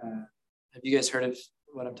 Have you guys heard of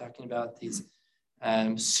what I'm talking about? These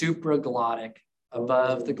supraglottic,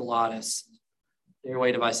 above the glottis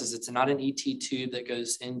airway devices. It's not an ET tube that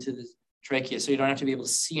goes into the trachea, so you don't have to be able to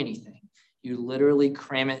see anything. You literally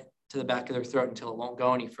cram it to the back of their throat until it won't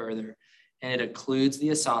go any further, and it occludes the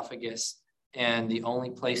esophagus, and the only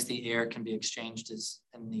place the air can be exchanged is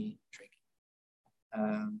in the trachea.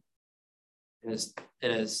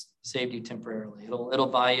 It has saved you temporarily. It'll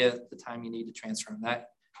buy you the time you need to transfer them. That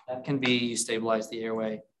can be you stabilize the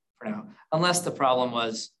airway for now, unless the problem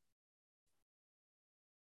was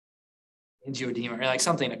angioedema or like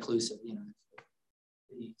something occlusive. You know,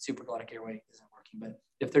 the supraglottic airway isn't working, but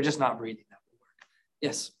if they're just not breathing, that will work.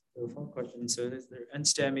 Yes. So one question. So they're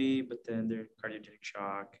unSTEMI, but then they're cardiogenic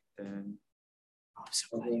shock. Then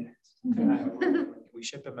we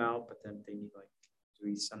ship them out, but then they need like, do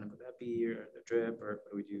we send them with epi or the drip, or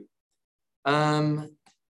what do we do?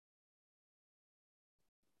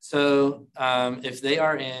 So if they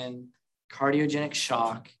are in cardiogenic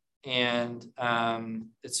shock and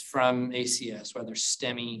it's from ACS, whether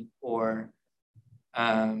STEMI or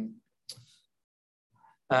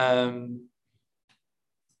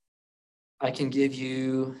I can give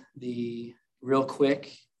you the real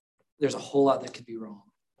quick. There's a whole lot that could be wrong.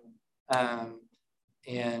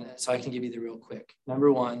 And so I can give you the real quick.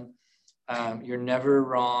 Number one, you're never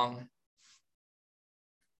wrong.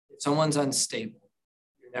 If someone's unstable,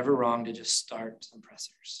 you're never wrong to just start some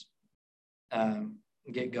pressors.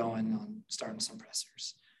 Get going on starting some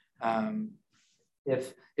pressors.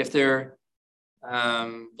 If their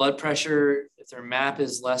blood pressure, if their MAP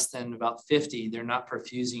is less than about 50, they're not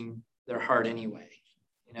perfusing their heart anyway.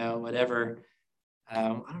 You know, whatever, I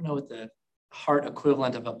don't know what the heart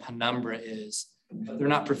equivalent of a penumbra is, but they're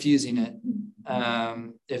not perfusing it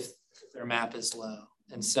if their MAP is low.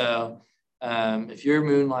 And so if you're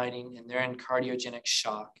moonlighting and they're in cardiogenic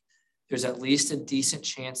shock, there's at least a decent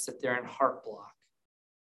chance that they're in heart block.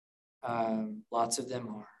 Lots of them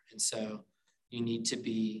are. And so you need to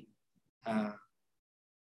be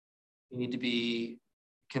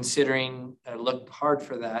considering, look hard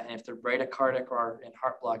for that. And if they're bradycardic or in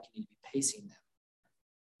heart block, you need to be pacing them,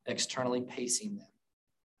 externally pacing them.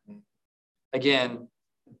 Again,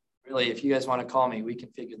 really, if you guys want to call me, we can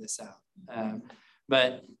figure this out.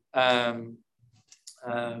 But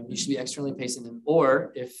you should be externally pacing them.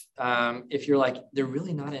 Or if you're like, they're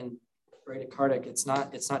really not in bradycardic, it's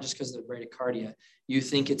not just because of the bradycardia. You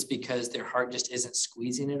think it's because their heart just isn't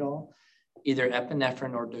squeezing at all. Either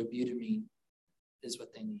epinephrine or dobutamine is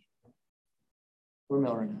what they need. Or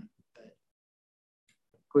Milrinone, but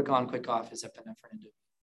quick on, quick off is epinephrine and dobutamine.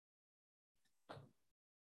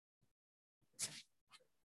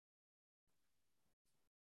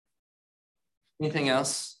 Anything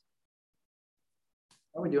else?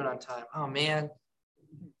 How are we doing on time? Oh man,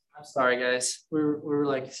 I'm sorry guys. We're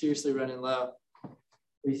like seriously running low.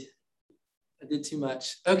 I did too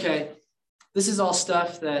much. Okay, this is all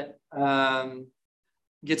stuff that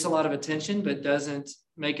gets a lot of attention, but doesn't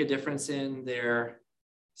make a difference in their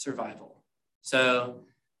survival. So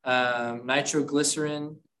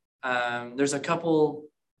nitroglycerin, there's a couple,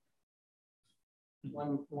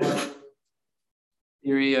 one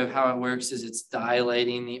theory of how it works is it's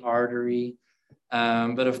dilating the artery.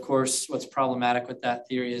 But of course, what's problematic with that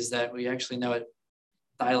theory is that we actually know it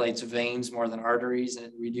dilates veins more than arteries and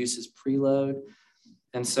it reduces preload.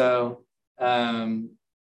 And so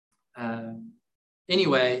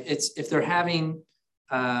anyway, if they're having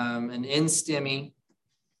an NSTEMI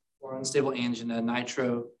or unstable angina,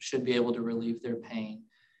 nitro should be able to relieve their pain.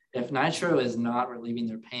 If nitro is not relieving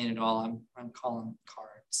their pain at all, I'm calling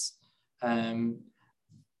cards.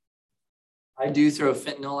 I do throw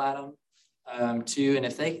fentanyl at them too, and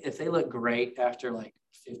if they look great after like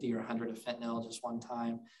 50 or 100 of fentanyl just one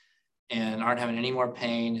time and aren't having any more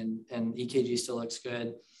pain and EKG still looks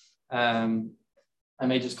good, I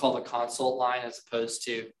may just call the consult line as opposed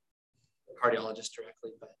to the cardiologist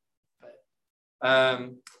directly. But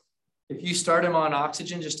if you start them on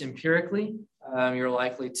oxygen just empirically, you're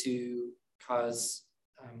likely to cause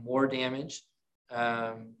more damage.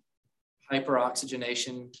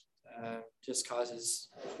 Hyperoxygenation just causes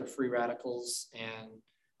the free radicals and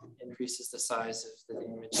increases the size of the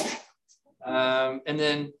damage. And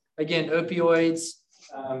then again, opioids,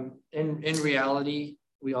 in reality,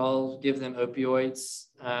 we all give them opioids,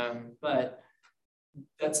 but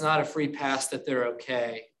that's not a free pass that they're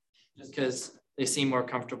okay, just because they seem more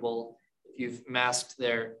comfortable. If you've masked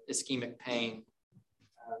their ischemic pain,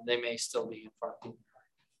 they may still be infarcting.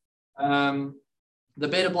 The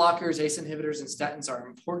beta blockers, ACE inhibitors, and statins are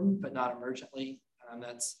important, but not emergently.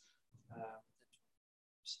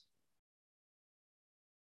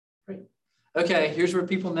 Great. Okay, here's where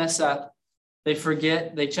people mess up. They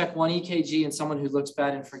forget, they check one EKG in someone who looks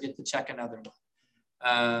bad and forget to check another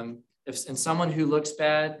one. If in someone who looks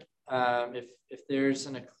bad, if there's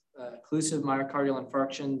an occlusive myocardial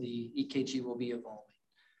infarction, the EKG will be evolving.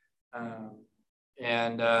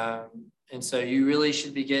 And so you really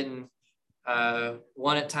should be getting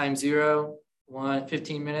one at time 0, one at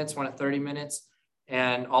 15 minutes, one at 30 minutes.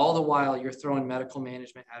 And all the while you're throwing medical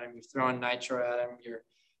management at them, you're throwing nitro at them, you're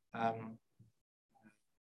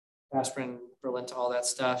aspirin, Brilinta, all that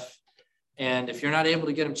stuff. And if you're not able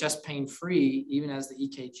to get them chest pain free, even as the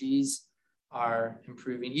EKGs are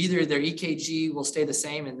improving, either their EKG will stay the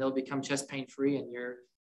same and they'll become chest pain free and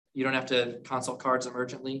you don't have to consult cards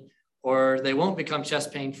emergently, or they won't become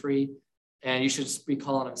chest pain free. And you should be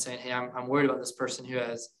calling them saying, hey, I'm worried about this person who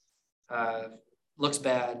has looks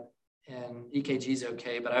bad and EKG is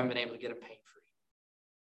okay, but I haven't been able to get them pain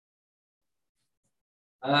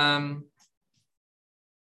free.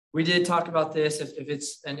 We did talk about this if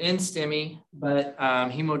it's an NSTEMI, but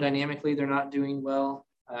hemodynamically they're not doing well.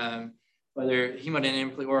 Whether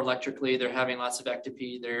hemodynamically or electrically, they're having lots of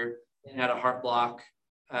ectopy, they're in and out of heart block.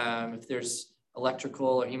 If there's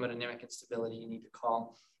electrical or hemodynamic instability, you need to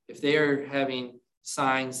call. If they are having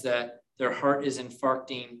signs that their heart is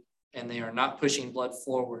infarcting and they are not pushing blood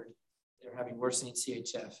forward, they're having worsening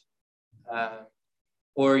CHF,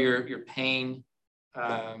 or your pain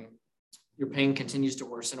continues to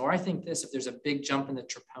worsen. Or I think this, if there's a big jump in the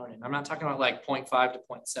troponin, I'm not talking about like 0.5 to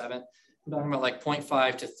 0.7, I'm talking about like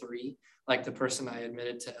 0.5 to 3, like the person I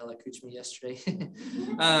admitted to Ella Kuchma yesterday.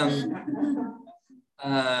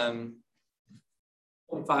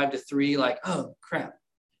 0.5 to 3, like, oh crap,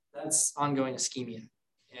 that's ongoing ischemia.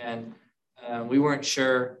 And we weren't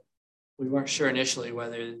sure initially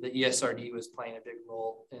whether the ESRD was playing a big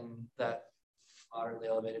role in that moderately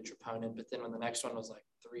elevated troponin, but then when the next one was like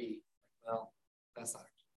 3, well, that's not.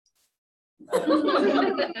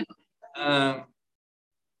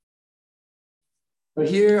 But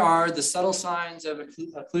here are the subtle signs of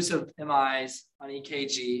occlusive MIs on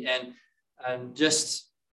EKG, and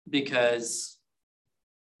just because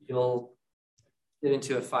you'll get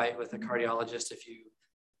into a fight with a cardiologist if you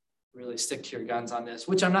really stick to your guns on this,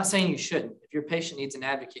 which I'm not saying you shouldn't. If your patient needs an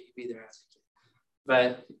advocate, you be their advocate.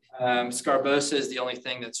 But scarbosa is the only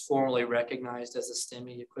thing that's formally recognized as a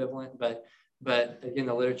STEMI equivalent, but again,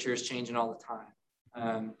 the literature is changing all the time.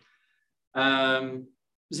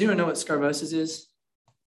 Does anyone know what scarbosis is?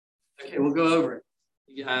 Okay, we'll go over it.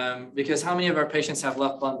 Because how many of our patients have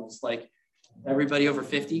left bundles? Like everybody over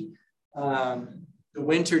 50? The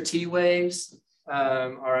winter T waves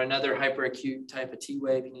are another hyperacute type of T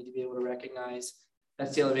wave you need to be able to recognize.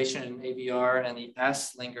 ST elevation and AVR, and the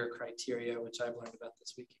S-Linger criteria, which I've learned about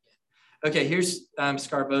this week again. Okay, here's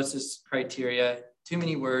Scarbosa's criteria. Too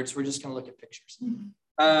many words. We're just going to look at pictures.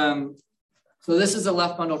 So this is a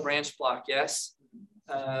left bundle branch block, yes.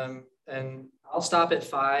 And I'll stop at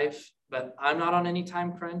 5, but I'm not on any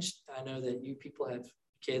time crunch. I know that you people have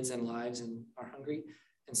kids and lives and are hungry.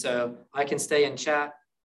 And so I can stay and chat,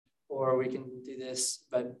 or we can do this,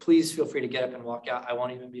 but please feel free to get up and walk out. I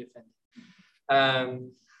won't even be offended.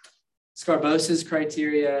 Scarbosa's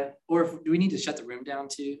criteria, or do we need to shut the room down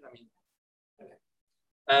too? I mean, okay.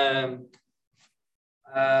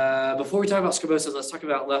 Before we talk about Scarbosa's, let's talk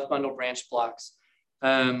about left bundle branch blocks.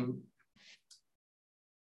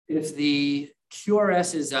 If the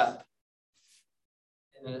QRS is up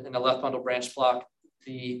in a left bundle branch block,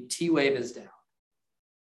 the T wave is down.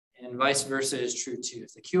 And vice versa is true too.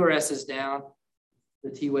 If the QRS is down,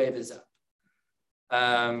 the T wave is up.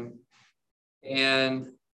 And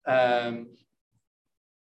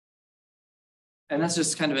that's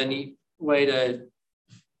just kind of a neat way to,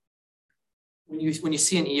 when you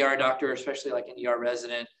see an ER doctor, especially like an ER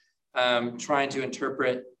resident, trying to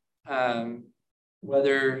interpret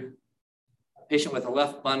whether a patient with a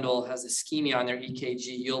left bundle has ischemia on their EKG,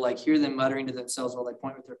 you'll like hear them muttering to themselves while they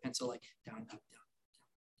point with their pencil, like down, up, down,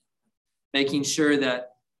 making sure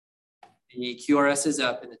that the QRS is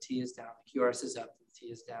up and the T is down, the QRS is up, and the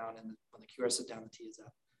T is down, and when the QRS is down, the T is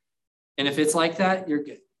up. And if it's like that, you're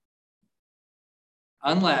good.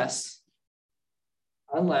 Unless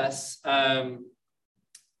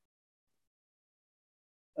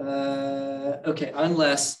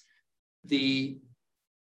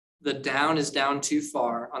the down is down too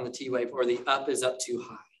far on the T wave or the up is up too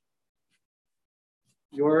high.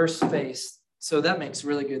 Your space, so that makes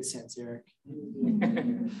really good sense, Eric.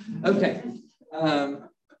 Okay.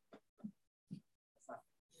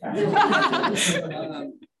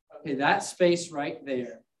 Okay, that space right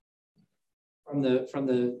there from the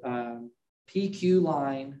PQ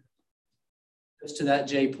line goes to that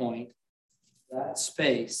J point, that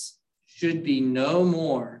space should be no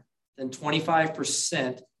more than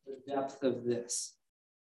 25% the depth of this.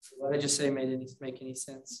 So what I just say make any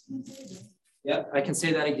sense? Yeah, I can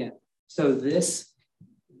say that again. So this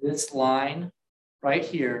line right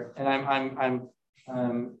here, and I'm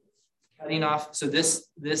cutting off. So this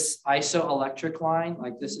isoelectric line,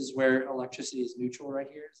 like this is where electricity is neutral right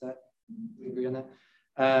here. Is that, we agree on that?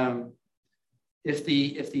 If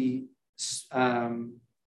the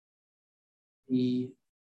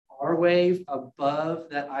R wave above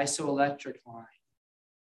that isoelectric line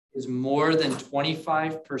is more than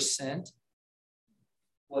 25%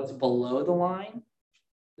 what's below the line,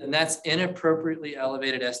 then that's inappropriately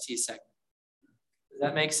elevated ST segment. Does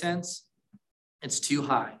that make sense? It's too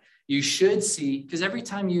high. You should see, because every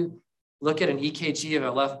time you look at an EKG of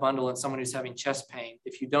a left bundle in someone who's having chest pain,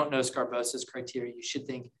 if you don't know Scarbosa's criteria, you should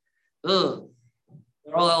think, ugh,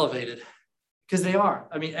 they're all elevated. Because they are.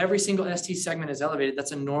 I mean, every single ST segment is elevated.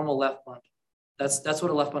 That's a normal left bundle. That's what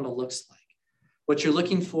a left bundle looks like. What you're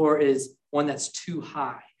looking for is one that's too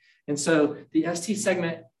high. And so the ST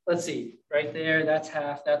segment, let's see, right there, that's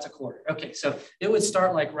half, that's a quarter. Okay, so it would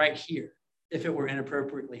start like right here if it were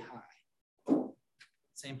inappropriately high.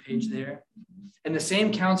 Same page there. And the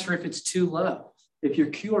same counts for if it's too low. If your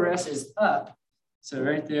QRS is up, so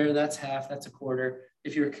right there, that's half, that's a quarter.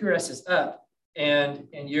 If your QRS is up and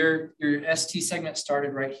your ST segment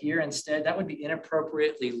started right here instead, that would be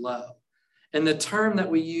inappropriately low. And the term that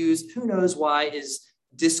we use, who knows why, is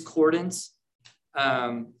discordance.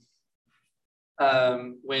 When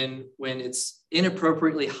it's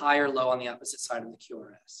inappropriately high or low on the opposite side of the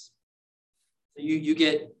QRS. So you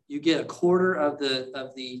get a quarter of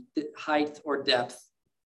the height or depth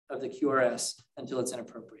of the QRS until it's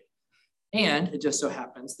inappropriate. And it just so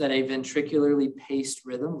happens that a ventricularly paced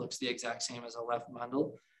rhythm looks the exact same as a left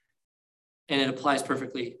bundle, and it applies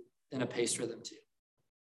perfectly in a paced rhythm too.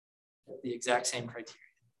 The exact same criteria.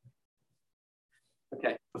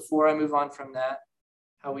 Okay, before I move on from that,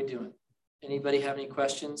 how are we doing? Anybody have any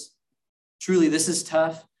questions? Truly, this is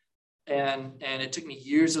tough, and it took me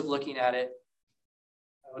years of looking at it.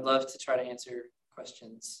 I would love to try to answer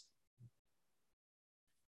questions.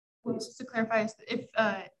 Well, just to clarify,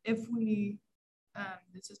 if we,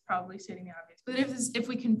 this is probably stating the obvious, but if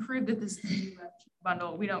we can prove that this is a new left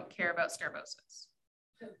bundle, we don't care about Scarbosa's.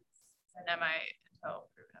 And am I until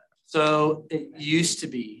proven? So it used to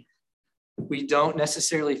be. We don't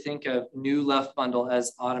necessarily think of new left bundle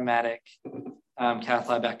as automatic cath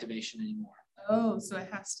lab activation anymore. Oh, so it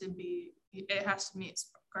has to meet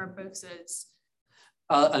Scarbosa's.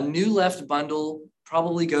 A new left bundle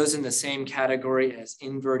probably goes in the same category as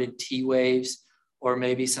inverted T waves or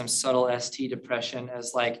maybe some subtle ST depression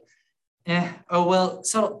as like, oh, well,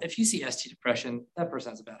 subtle, if you see ST depression, that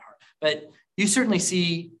person has a bad heart. But you certainly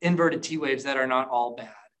see inverted T waves that are not all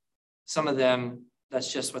bad. Some of them,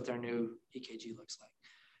 that's just what their new EKG looks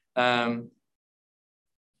like.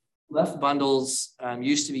 Left bundles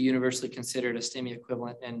used to be universally considered a STEMI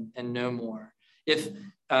equivalent and no more. If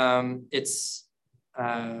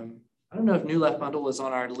I don't know if new left bundle was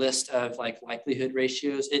on our list of like likelihood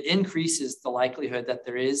ratios. It increases the likelihood that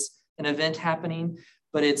there is an event happening,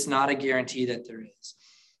 but it's not a guarantee that there is.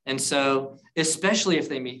 And so, especially if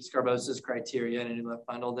they meet Scarbosa's criteria in a new left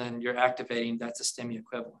bundle, then you're activating, that's a STEMI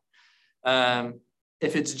equivalent.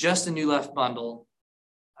 If it's just a new left bundle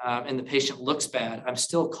and the patient looks bad, I'm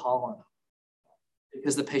still calling them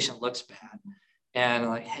because the patient looks bad. And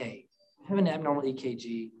like, hey, I have an abnormal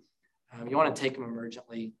EKG. You want to take them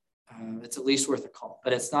emergently. It's at least worth a call,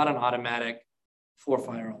 but it's not an automatic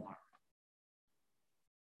 4-fire alarm.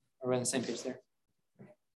 Are we on the same page there?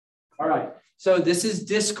 All right. So this is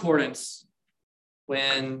discordance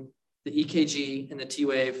when the EKG and the T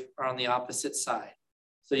wave are on the opposite side.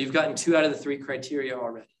 So you've gotten 2 out of the 3 criteria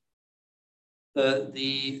already.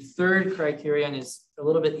 The third criterion is a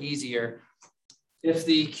little bit easier. If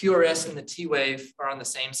the QRS and the T wave are on the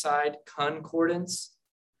same side, concordance,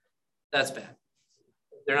 that's bad.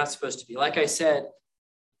 They're not supposed to be. Like I said,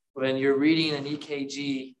 when you're reading an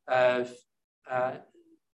EKG of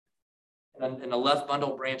in a left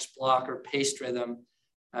bundle branch block or paced rhythm,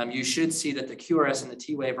 you should see that the QRS and the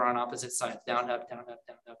T wave are on opposite sides, down, up, down, up,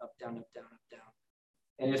 down, up, up, down, up, down, up, down.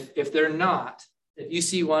 And if they're not, if you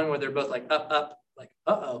see one where they're both like up, up, like,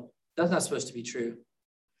 uh-oh, that's not supposed to be true.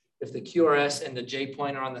 If the QRS and the J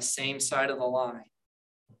point are on the same side of the line,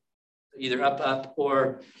 either up, up,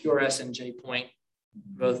 or QRS and J point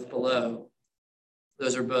both below,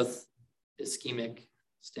 those are both ischemic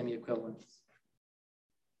STEMI equivalents.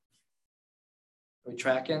 Are we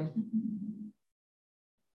tracking?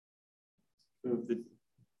 I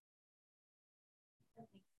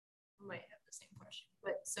might have the same question,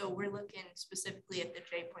 but so we're looking specifically at the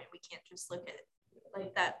J point. We can't just look at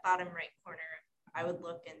like that bottom right corner. I would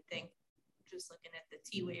look and think, just looking at the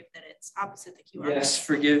T wave, that it's opposite the QR. Yes,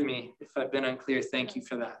 forgive me if I've been unclear. Thank you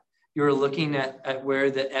for that. You're looking at where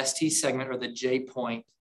the ST segment or the J point,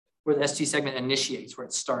 where the ST segment initiates, where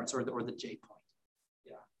it starts, or the J point.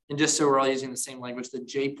 Yeah. And just so we're all using the same language, the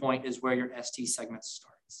J point is where your ST segment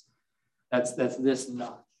starts. That's this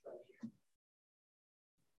notch right here.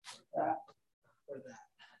 That or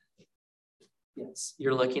that. Yes,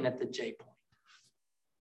 you're looking at the J point.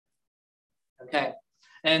 Okay.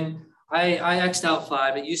 And I X'd out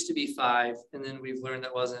 5. It used to be 5, and then we've learned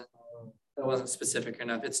that wasn't specific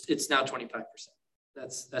enough. It's now 25%.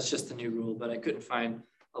 That's just the new rule, but I couldn't find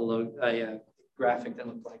a graphic that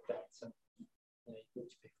looked like that. So what you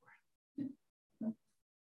pay for.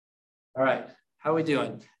 All right, how are we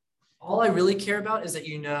doing? All I really care about is that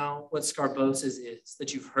you know what Scarbosa's is,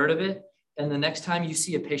 that you've heard of it, and the next time you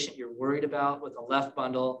see a patient you're worried about with a left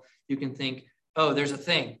bundle, you can think, oh, there's a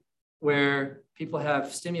thing where people have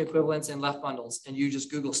STEMI equivalents and left bundles, and you just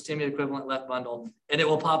Google STEMI equivalent left bundle, and it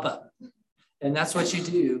will pop up. And that's what you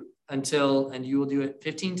do and you will do it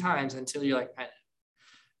 15 times until you're like, I know.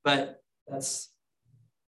 But that's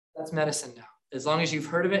medicine now. As long as you've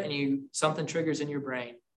heard of it and something triggers in your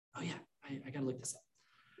brain, oh yeah, I gotta look this up.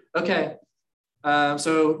 Okay,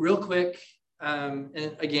 so real quick,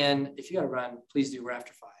 and again, if you gotta run, please do. We're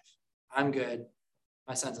after 5. I'm good.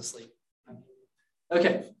 My son's asleep.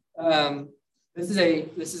 Okay. This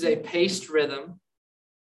is a paced rhythm.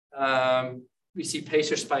 We see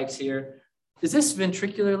pacer spikes here. Is this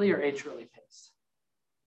ventricularly or atrially paced?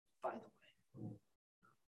 By the way.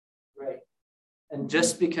 Right. And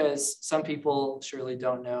just because some people surely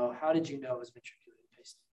don't know, how did you know it was ventricularly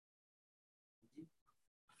paced?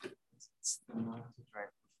 It's the one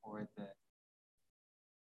right before the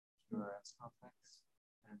QRS complex.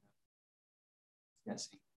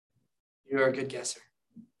 Guessing. You're a good guesser.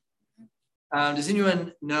 Does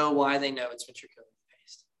anyone know why they know it's ventricularly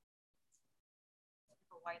paced?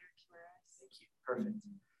 A wider QRS. Thank you. Perfect.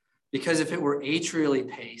 Because if it were atrially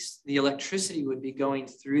paced, the electricity would be going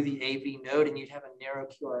through the AV node and you'd have a narrow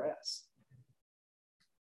QRS.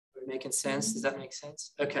 Are we making sense? Does that make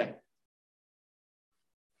sense? Okay.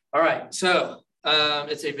 All right. So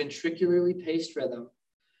it's a ventricularly paced rhythm.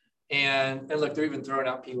 And look, they're even throwing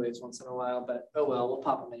out P waves once in a while, but oh well, we'll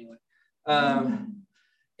pop them anyway.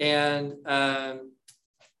 And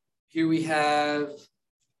here we have,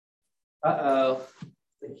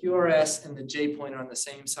 the QRS and the J point are on the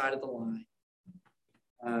same side of the line.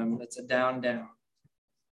 That's a down, down.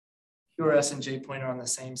 QRS and J point are on the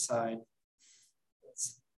same side.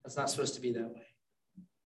 That's not supposed to be that way.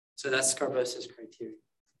 So that's Scarbosa's criteria.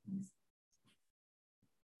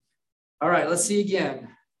 All right, let's see again.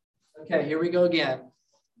 Okay, here we go again.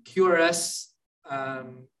 QRS,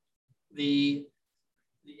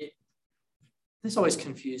 this always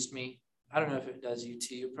confused me. I don't know if it does you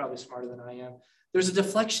too. You're probably smarter than I am. There's a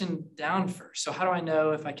deflection down first. So how do I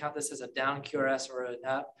know if I count this as a down QRS or an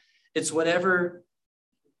up? It's whatever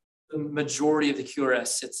the majority of the QRS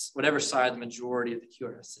sits, whatever side the majority of the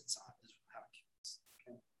QRS sits on is how it counts.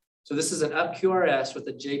 Okay. So this is an up QRS with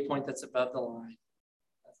a J point that's above the line.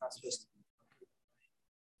 That's not supposed to be.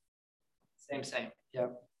 Same.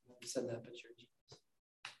 Yep. You said that, but you're genius.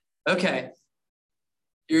 Okay.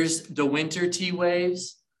 Here's the winter T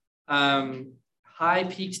waves. High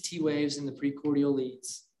peaked T waves in the precordial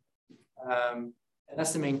leads. And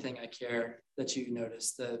that's the main thing I care that you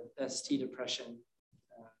notice, the ST depression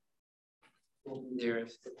will be there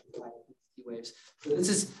if the T waves. So this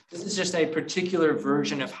is just a particular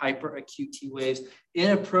version of hyperacute T waves,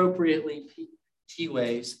 inappropriately peaked T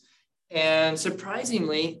waves. And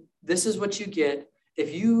surprisingly, this is what you get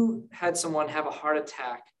if you had someone have a heart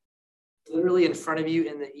attack literally in front of you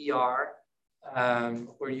in the ER,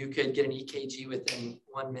 where you could get an EKG within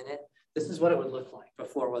 1 minute. This is what it would look like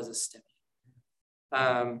before it was a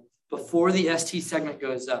STEMI. Before the ST segment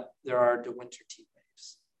goes up, there are de Winter T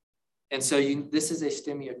waves. And so this is a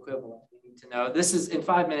STEMI equivalent. You need to know this is in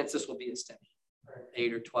 5 minutes, this will be a STEMI, or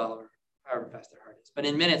 8 or 12, or however fast their heart is. But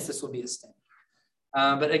in minutes, this will be a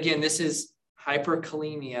STEMI. But again, this is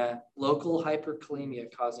hyperkalemia, local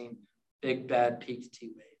hyperkalemia causing big, bad peaked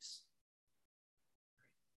T waves.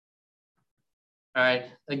 All right,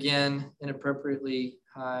 again, inappropriately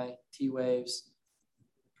high T waves.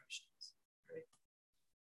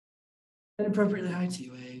 Inappropriately high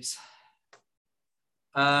T waves.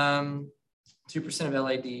 2% of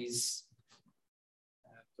LADs,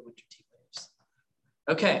 the winter T waves.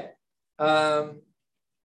 Okay,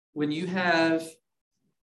 when you have,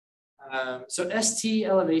 so ST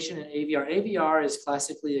elevation and AVR is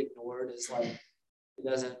classically ignored as like, it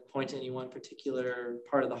doesn't point to any one particular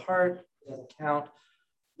part of the heart. It doesn't count.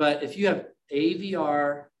 But if you have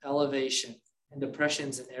AVR elevation and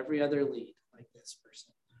depressions in every other lead, like this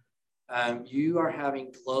person, you are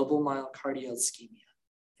having global myocardial ischemia.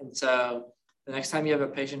 And so the next time you have a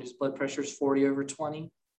patient whose blood pressure is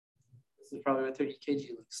 40/20, this is probably what 30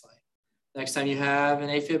 kg looks like. Next time you have an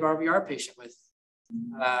AFib RVR patient with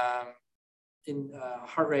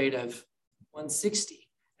heart rate of 160,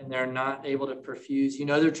 and they're not able to perfuse, you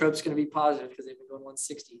know their trope's going to be positive because they've been going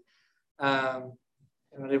 160.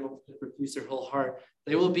 They're not able to perfuse their whole heart.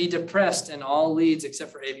 They will be depressed in all leads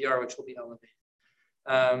except for AVR, which will be elevated.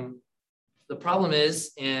 The problem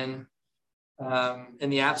is in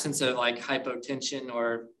the absence of like hypotension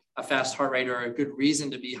or a fast heart rate or a good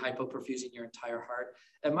reason to be hypoperfusing your entire heart,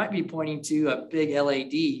 it might be pointing to a big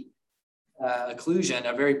LAD occlusion,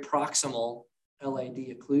 a very proximal LAD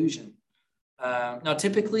occlusion. Now,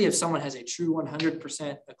 typically, if someone has a true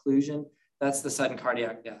 100% occlusion, that's the sudden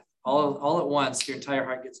cardiac death. All at once, your entire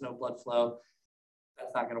heart gets no blood flow.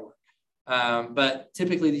 That's not going to work. But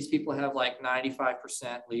typically, these people have like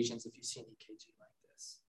 95% lesions if you see an EKG like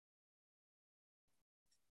this.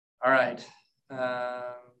 All right.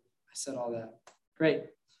 I said all that. Great.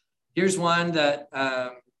 Here's one that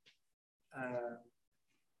I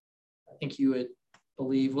think you would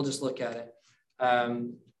believe. We'll just look at it.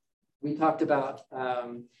 We talked about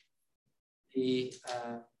the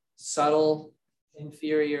subtle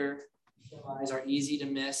inferior semis are easy to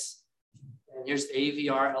miss. And here's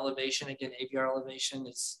AVR elevation. Again, AVR elevation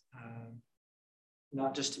is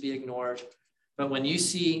not just to be ignored. But when you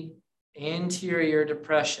see anterior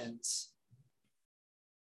depressions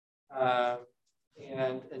and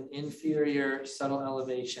an inferior subtle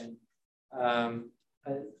elevation,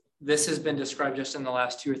 this has been described just in the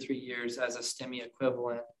last 2 or 3 years as a STEMI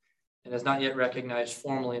equivalent and is not yet recognized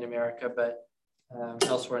formally in America, but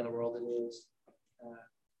elsewhere in the world it is.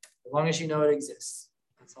 As long as you know it exists,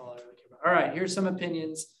 that's all I really care about. All right, here's some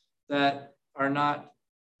opinions that are not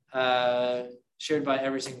shared by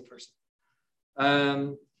every single person.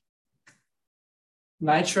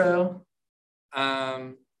 Nitro,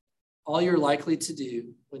 all you're likely to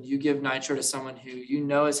do when you give nitro to someone who you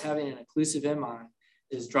know is having an occlusive MI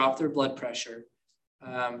is drop their blood pressure.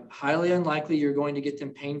 Highly unlikely you're going to get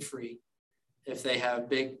them pain-free if they have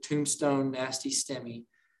big tombstone, nasty STEMI.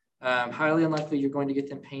 Highly unlikely you're going to get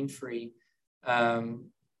them pain-free.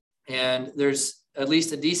 And there's at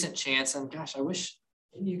least a decent chance, and gosh, I wish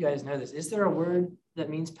maybe you guys know this. Is there a word that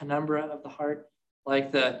means penumbra of the heart?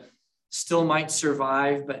 Like the still might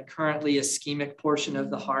survive, but currently ischemic portion of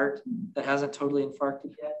the heart that hasn't totally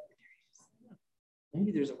infarcted yet.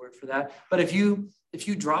 Maybe there's a word for that. But if you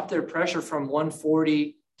drop their pressure from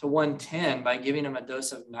 140 to 110 by giving them a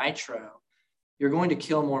dose of nitro, you're going to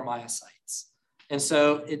kill more myocytes. And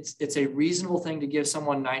so it's a reasonable thing to give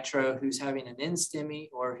someone nitro who's having an NSTEMI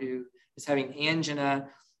or who is having angina,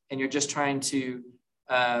 and you're just trying to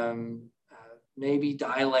maybe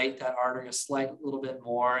dilate that artery a little bit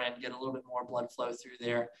more and get a little bit more blood flow through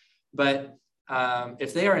there. But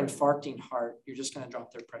if they are infarcting heart, you're just going to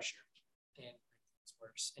drop their pressure and it's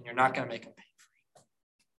worse, and you're not going to make them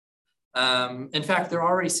pain-free. In fact, they're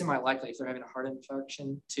already semi-likely, if they're having a heart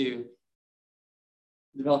infarction, to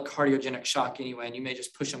develop cardiogenic shock anyway, and you may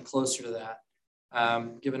just push them closer to that,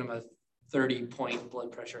 giving them a 30-point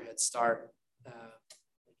blood pressure head start.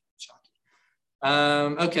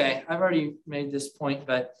 Okay, I've already made this point,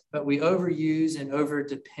 but we overuse and over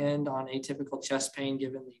depend on atypical chest pain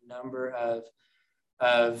given the number of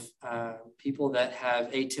people that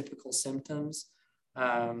have atypical symptoms.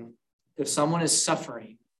 If someone is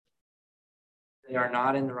suffering, they are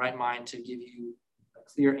not in the right mind to give you a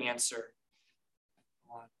clear answer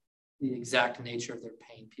on the exact nature of their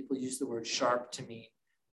pain. People use the word sharp to mean,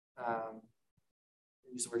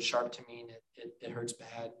 it hurts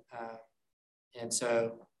bad. And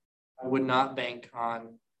so I would not bank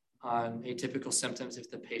on atypical symptoms if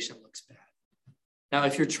the patient looks bad. Now,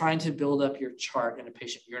 if you're trying to build up your chart in a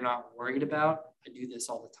patient you're not worried about, I do this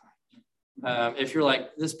all the time. If you're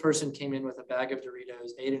like, this person came in with a bag of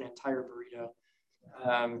Doritos, ate an entire burrito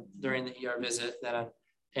during the ER visit,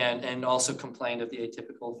 and also complained of the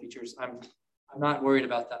atypical features, I'm not worried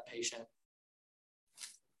about that patient.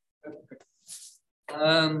 Okay, great.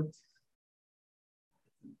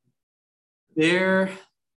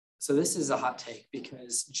 So this is a hot take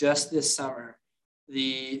because just this summer,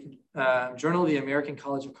 the Journal of the American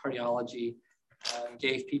College of Cardiology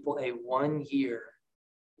gave people a 1-year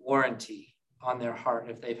warranty on their heart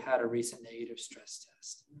if they've had a recent negative stress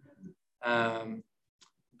test.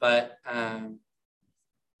 But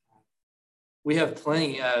we have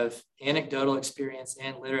plenty of anecdotal experience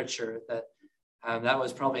and literature that that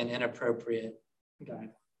was probably an inappropriate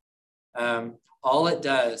guideline. All it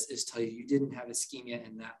does is tell you you didn't have ischemia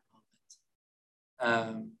in that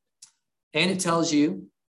moment. And it tells you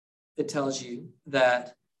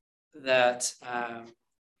that at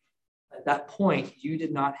that point, you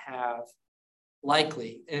did not have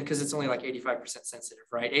likely, because it's only like 85% sensitive,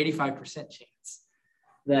 right? 85% chance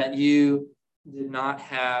that you did not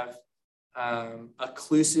have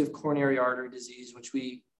occlusive coronary artery disease, which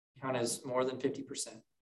we count as more than 50%.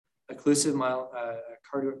 Occlusive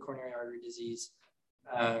cardiac coronary artery disease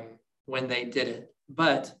when they did it.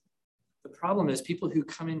 But the problem is people who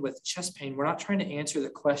come in with chest pain, we're not trying to answer the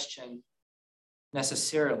question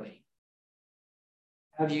necessarily.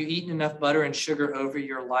 Have you eaten enough butter and sugar over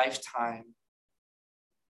your lifetime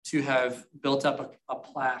to have built up a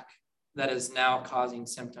plaque that is now causing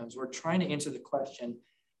symptoms? We're trying to answer the question,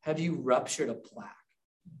 have you ruptured a plaque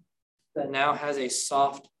that now has a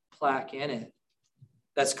soft plaque in it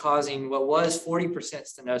that's causing what was 40%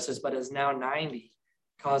 stenosis, but is now 90,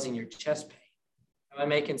 causing your chest pain? Am I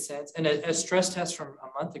making sense? And a stress test from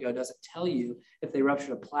a month ago doesn't tell you if they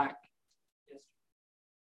ruptured a plaque.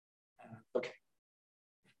 Okay.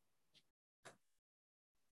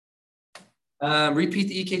 Repeat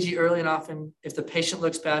the EKG early and often. If the patient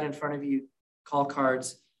looks bad in front of you, call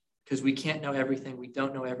cards, because we can't know everything. We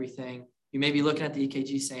don't know everything. You may be looking at the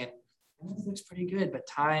EKG saying, this looks pretty good, but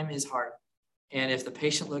time is hard. And if the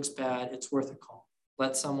patient looks bad, it's worth a call.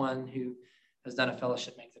 Let someone who has done a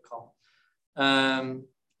fellowship make the call. And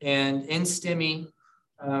in STEMI,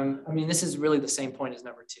 I mean, this is really the same point as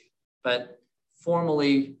number 2, but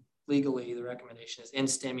formally, legally, the recommendation is in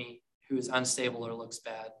STEMI who is unstable or looks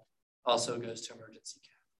bad also goes to emergency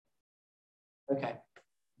care. Okay,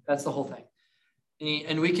 that's the whole thing.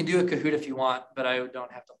 And we can do a Kahoot if you want, but I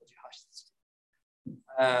don't have to hold you hostage.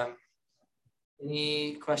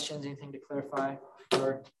 Any questions, anything to clarify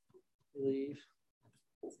before we leave?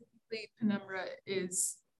 The penumbra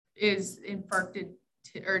is infarcted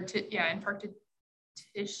infarcted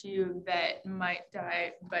tissue that might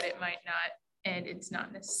die, but it might not. And it's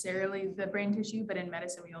not necessarily the brain tissue, but in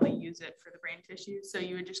medicine, we only use it for the brain tissue. So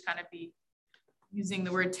you would just kind of be using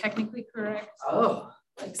the word technically correct. Oh,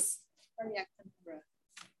 like cardiac penumbra.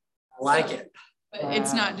 I like it. But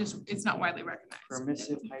it's not widely recognized.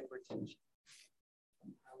 Permissive hypertension.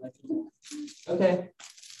 Okay.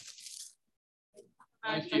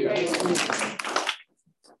 Thank you.